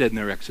what they said in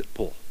their exit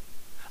poll.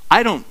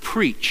 I don't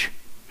preach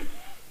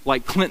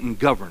like Clinton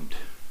governed.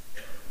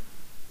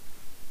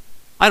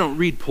 I don't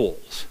read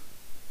polls.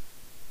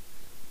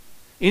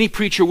 Any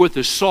preacher with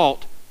the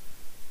salt,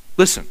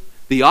 listen,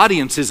 the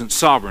audience isn't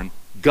sovereign,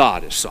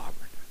 God is sovereign.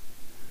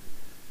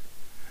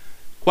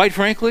 Quite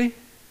frankly,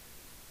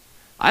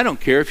 I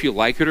don't care if you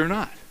like it or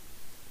not.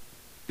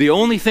 The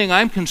only thing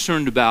I'm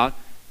concerned about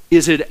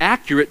is it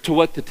accurate to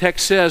what the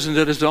text says, and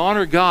that is to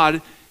honor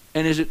God,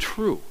 and is it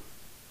true?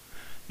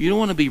 You don't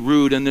want to be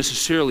rude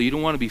unnecessarily. You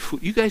don't want to be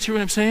you guys hear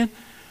what I'm saying?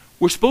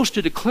 We're supposed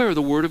to declare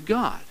the word of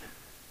God.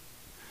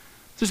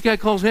 This guy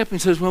calls me up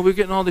and says, well, we're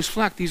getting all this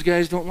flack. These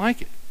guys don't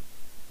like it.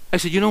 I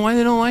said, you know why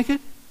they don't like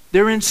it?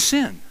 They're in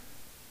sin.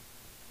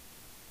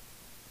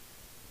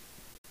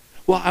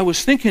 Well, I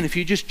was thinking if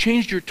you just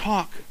changed your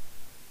talk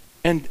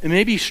and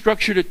maybe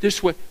structured it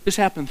this way. This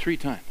happened 3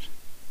 times.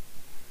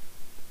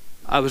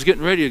 I was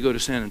getting ready to go to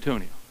San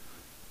Antonio.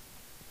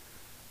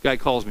 Guy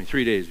calls me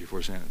 3 days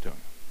before San Antonio.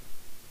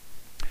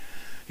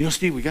 You know,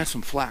 Steve, we got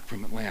some flack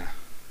from Atlanta.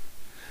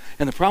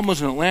 And the problem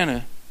was in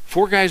Atlanta,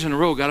 4 guys in a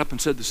row got up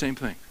and said the same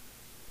thing.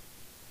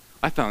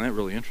 I found that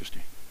really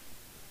interesting.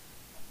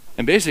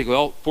 And basically,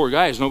 all 4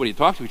 guys, nobody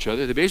talked to each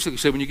other. They basically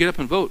said, when you get up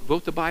and vote,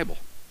 vote the Bible.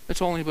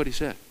 That's all anybody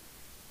said.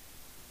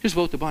 Just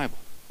vote the Bible.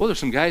 Well, there's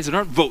some guys that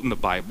aren't voting the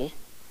Bible.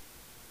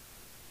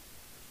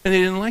 And they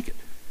didn't like it.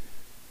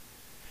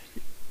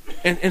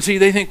 And see,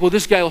 they think, well,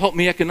 this guy will help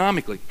me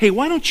economically. Hey,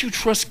 why don't you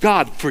trust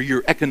God for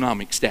your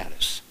economic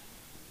status?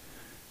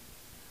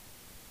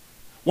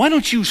 Why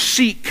don't you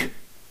seek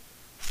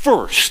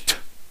first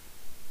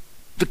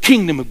the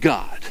kingdom of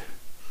God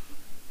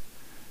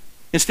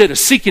instead of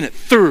seeking it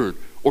third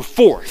or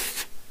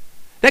fourth?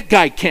 That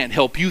guy can't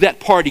help you. That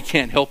party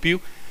can't help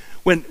you.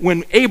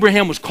 When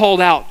Abraham was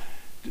called out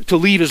to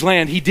leave his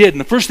land, he did.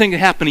 And the first thing that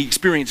happened, he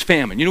experienced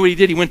famine. You know what he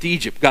did? He went to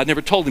Egypt. God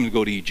never told him to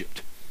go to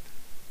Egypt.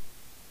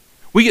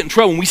 We get in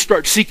trouble when we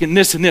start seeking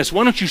this and this.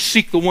 Why don't you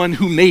seek the one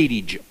who made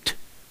Egypt?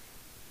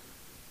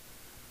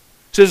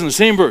 It says in the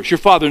same verse, your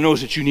Father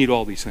knows that you need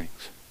all these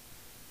things.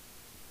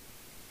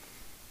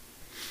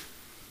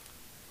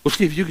 Well,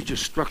 Steve, you could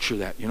just structure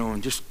that,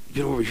 and just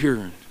get over here.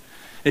 And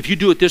if you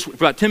do it this way,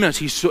 for about 10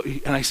 minutes,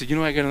 and I said,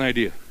 I got an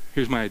idea.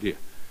 Here's my idea.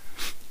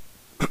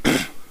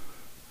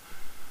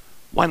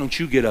 Why don't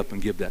you get up and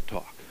give that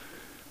talk?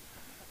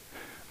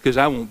 Because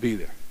I won't be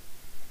there.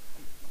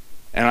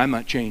 And I'm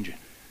not changing.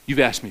 You've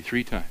asked me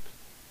 3 times.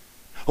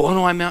 Oh,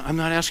 no, I'm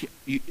not asking.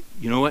 You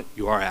know what?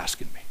 You are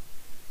asking me.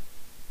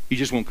 You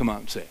just won't come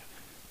out and say it.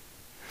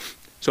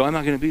 So I'm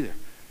not going to be there.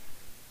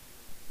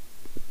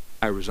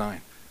 I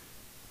resign.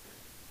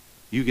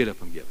 You get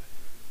up and give it.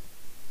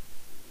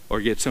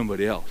 Or get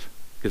somebody else.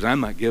 Because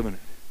I'm not giving it.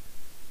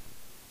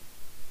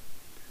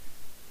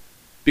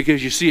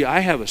 Because you see, I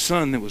have a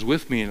son that was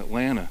with me in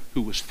Atlanta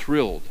who was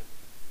thrilled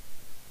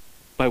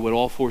by what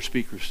all 4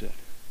 speakers said.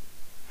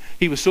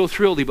 He was so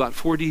thrilled he bought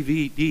 4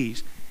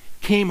 DVDs,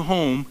 came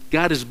home,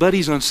 got his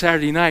buddies on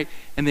Saturday night,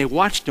 and they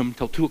watched them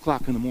till 2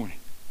 o'clock in the morning.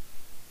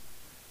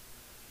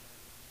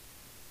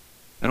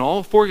 And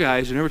all 4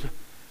 guys are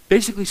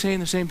basically saying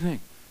the same thing.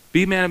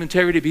 Be a man of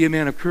integrity, be a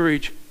man of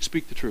courage,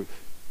 speak the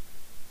truth.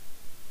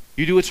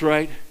 You do what's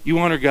right, you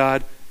honor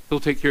God, He'll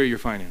take care of your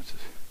finances.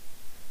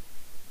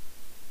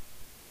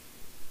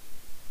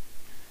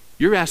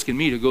 You're asking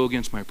me to go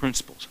against my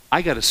principles.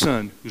 I got a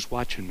son who's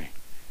watching me.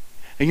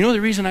 And you know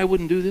the reason I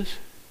wouldn't do this?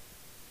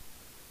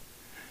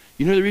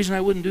 You know the reason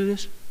I wouldn't do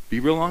this? Be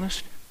real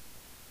honest.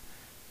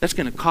 That's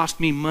going to cost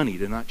me money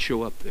to not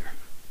show up there.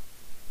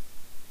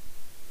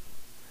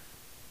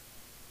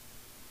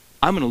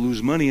 I'm going to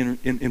lose money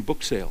in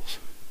book sales.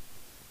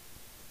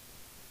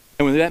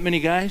 And with that many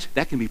guys,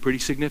 that can be pretty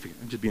significant.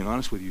 I'm just being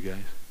honest with you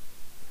guys.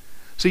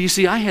 So you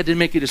see, I had to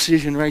make a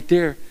decision right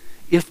there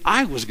if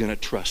I was going to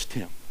trust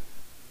him.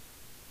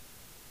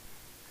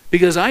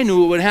 Because I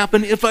knew what would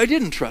happen if I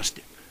didn't trust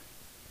him.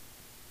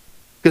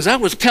 Because I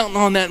was counting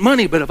on that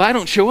money, but if I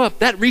don't show up,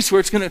 that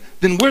resource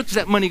then where's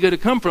that money going to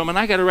come from? And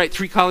I got to write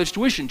 3 college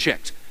tuition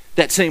checks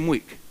that same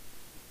week.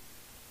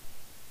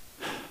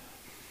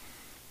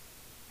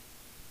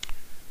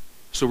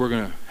 So we're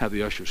going to have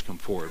the ushers come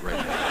forward right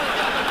now.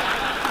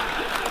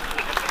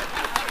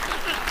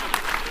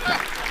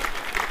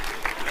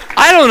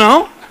 I don't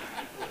know.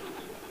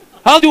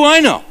 How do I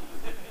know?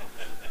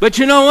 But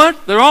you know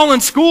what? They're all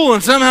in school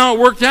and somehow it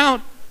worked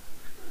out.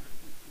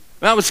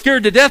 I was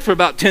scared to death for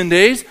about 10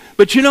 days.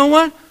 But you know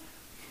what?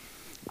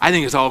 I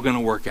think it's all going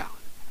to work out.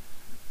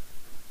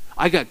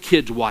 I got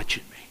kids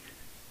watching me.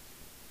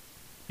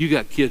 You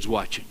got kids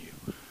watching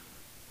you.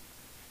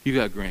 You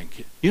got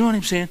grandkids. You know what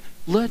I'm saying?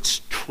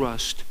 Let's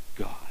trust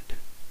God.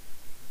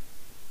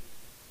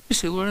 You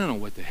say, Lord, I don't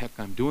know what the heck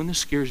I'm doing. This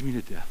scares me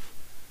to death.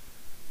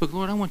 But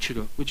Lord,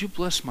 would you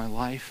bless my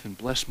life and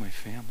bless my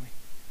family?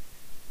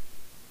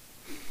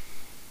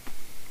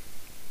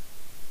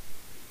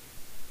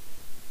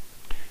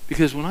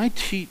 Because when I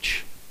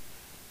teach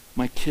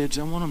my kids,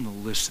 I want them to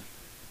listen.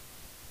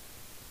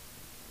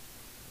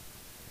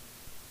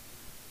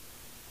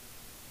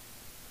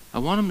 I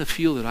want them to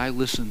feel that I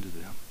listen to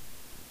them.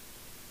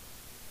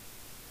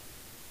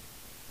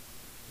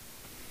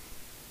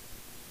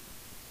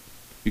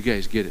 You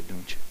guys get it,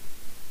 don't you?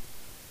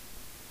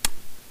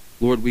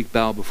 Lord, we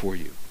bow before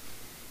you.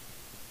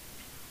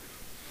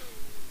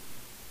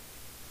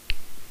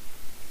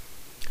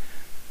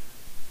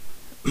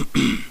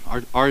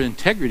 Our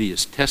integrity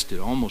is tested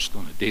almost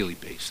on a daily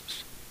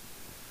basis.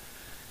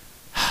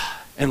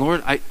 And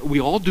Lord, we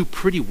all do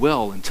pretty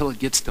well until it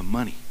gets to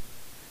money.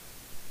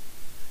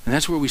 And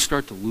that's where we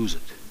start to lose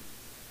it.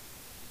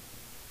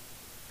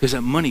 Because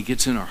that money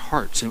gets in our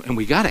hearts. And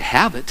we got to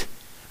have it.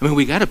 I mean,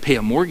 we got to pay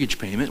a mortgage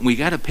payment. And we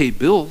got to pay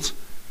bills.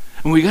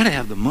 And we got to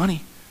have the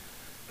money.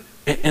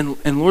 And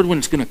Lord, when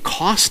it's going to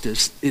cost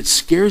us, it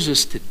scares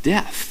us to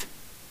death.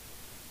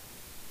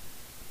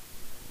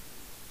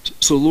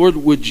 So Lord,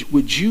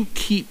 would you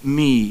keep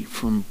me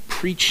from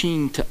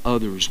preaching to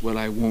others what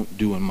I won't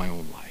do in my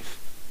own life?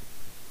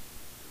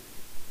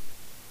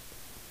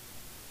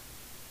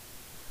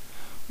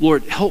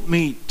 Lord, help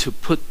me to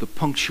put the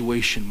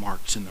punctuation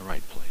marks in the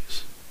right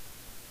place.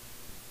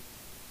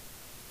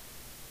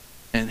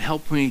 And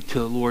help me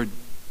to, Lord,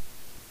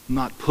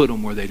 not put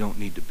them where they don't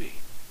need to be,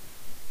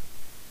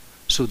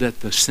 so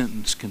that the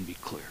sentence can be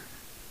clear.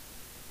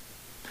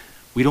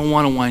 We don't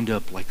want to wind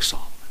up like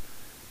Solomon.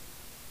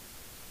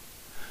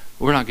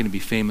 We're not going to be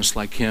famous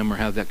like him or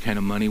have that kind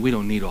of money. We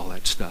don't need all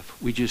that stuff.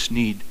 We just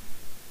need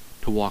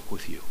to walk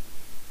with you.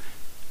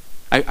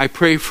 I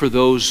pray for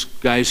those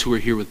guys who are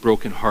here with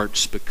broken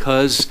hearts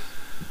because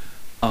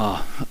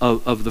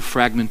of the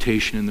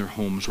fragmentation in their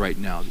homes right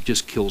now. It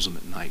just kills them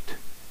at night,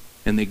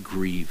 and they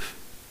grieve.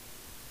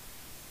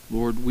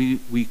 Lord,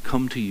 we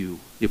come to you.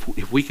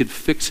 If we could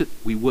fix it,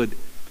 we would.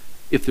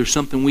 If there's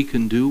something we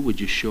can do, would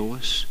you show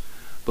us?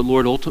 But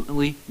Lord,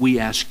 ultimately, we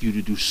ask you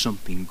to do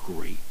something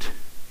great.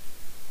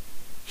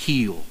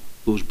 Heal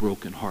those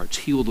broken hearts.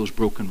 Heal those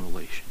broken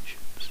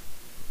relationships.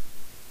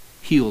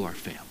 Heal our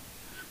families.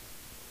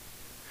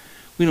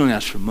 We don't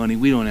ask for money.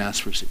 We don't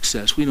ask for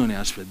success. We don't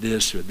ask for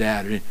this or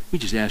that. We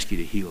just ask you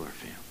to heal our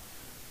families.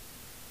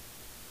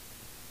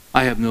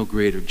 I have no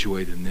greater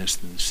joy than this,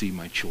 than to see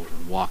my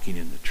children walking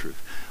in the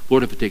truth.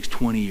 Lord, if it takes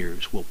 20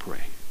 years, we'll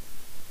pray.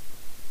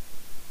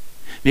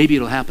 Maybe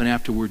it'll happen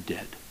after we're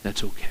dead.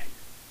 That's okay.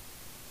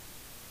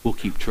 We'll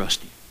keep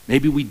trusting.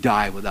 Maybe we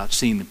die without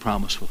seeing the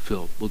promise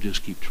fulfilled. We'll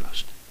just keep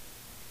trusting.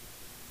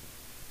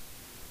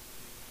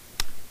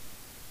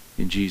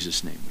 In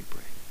Jesus' name we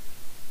pray.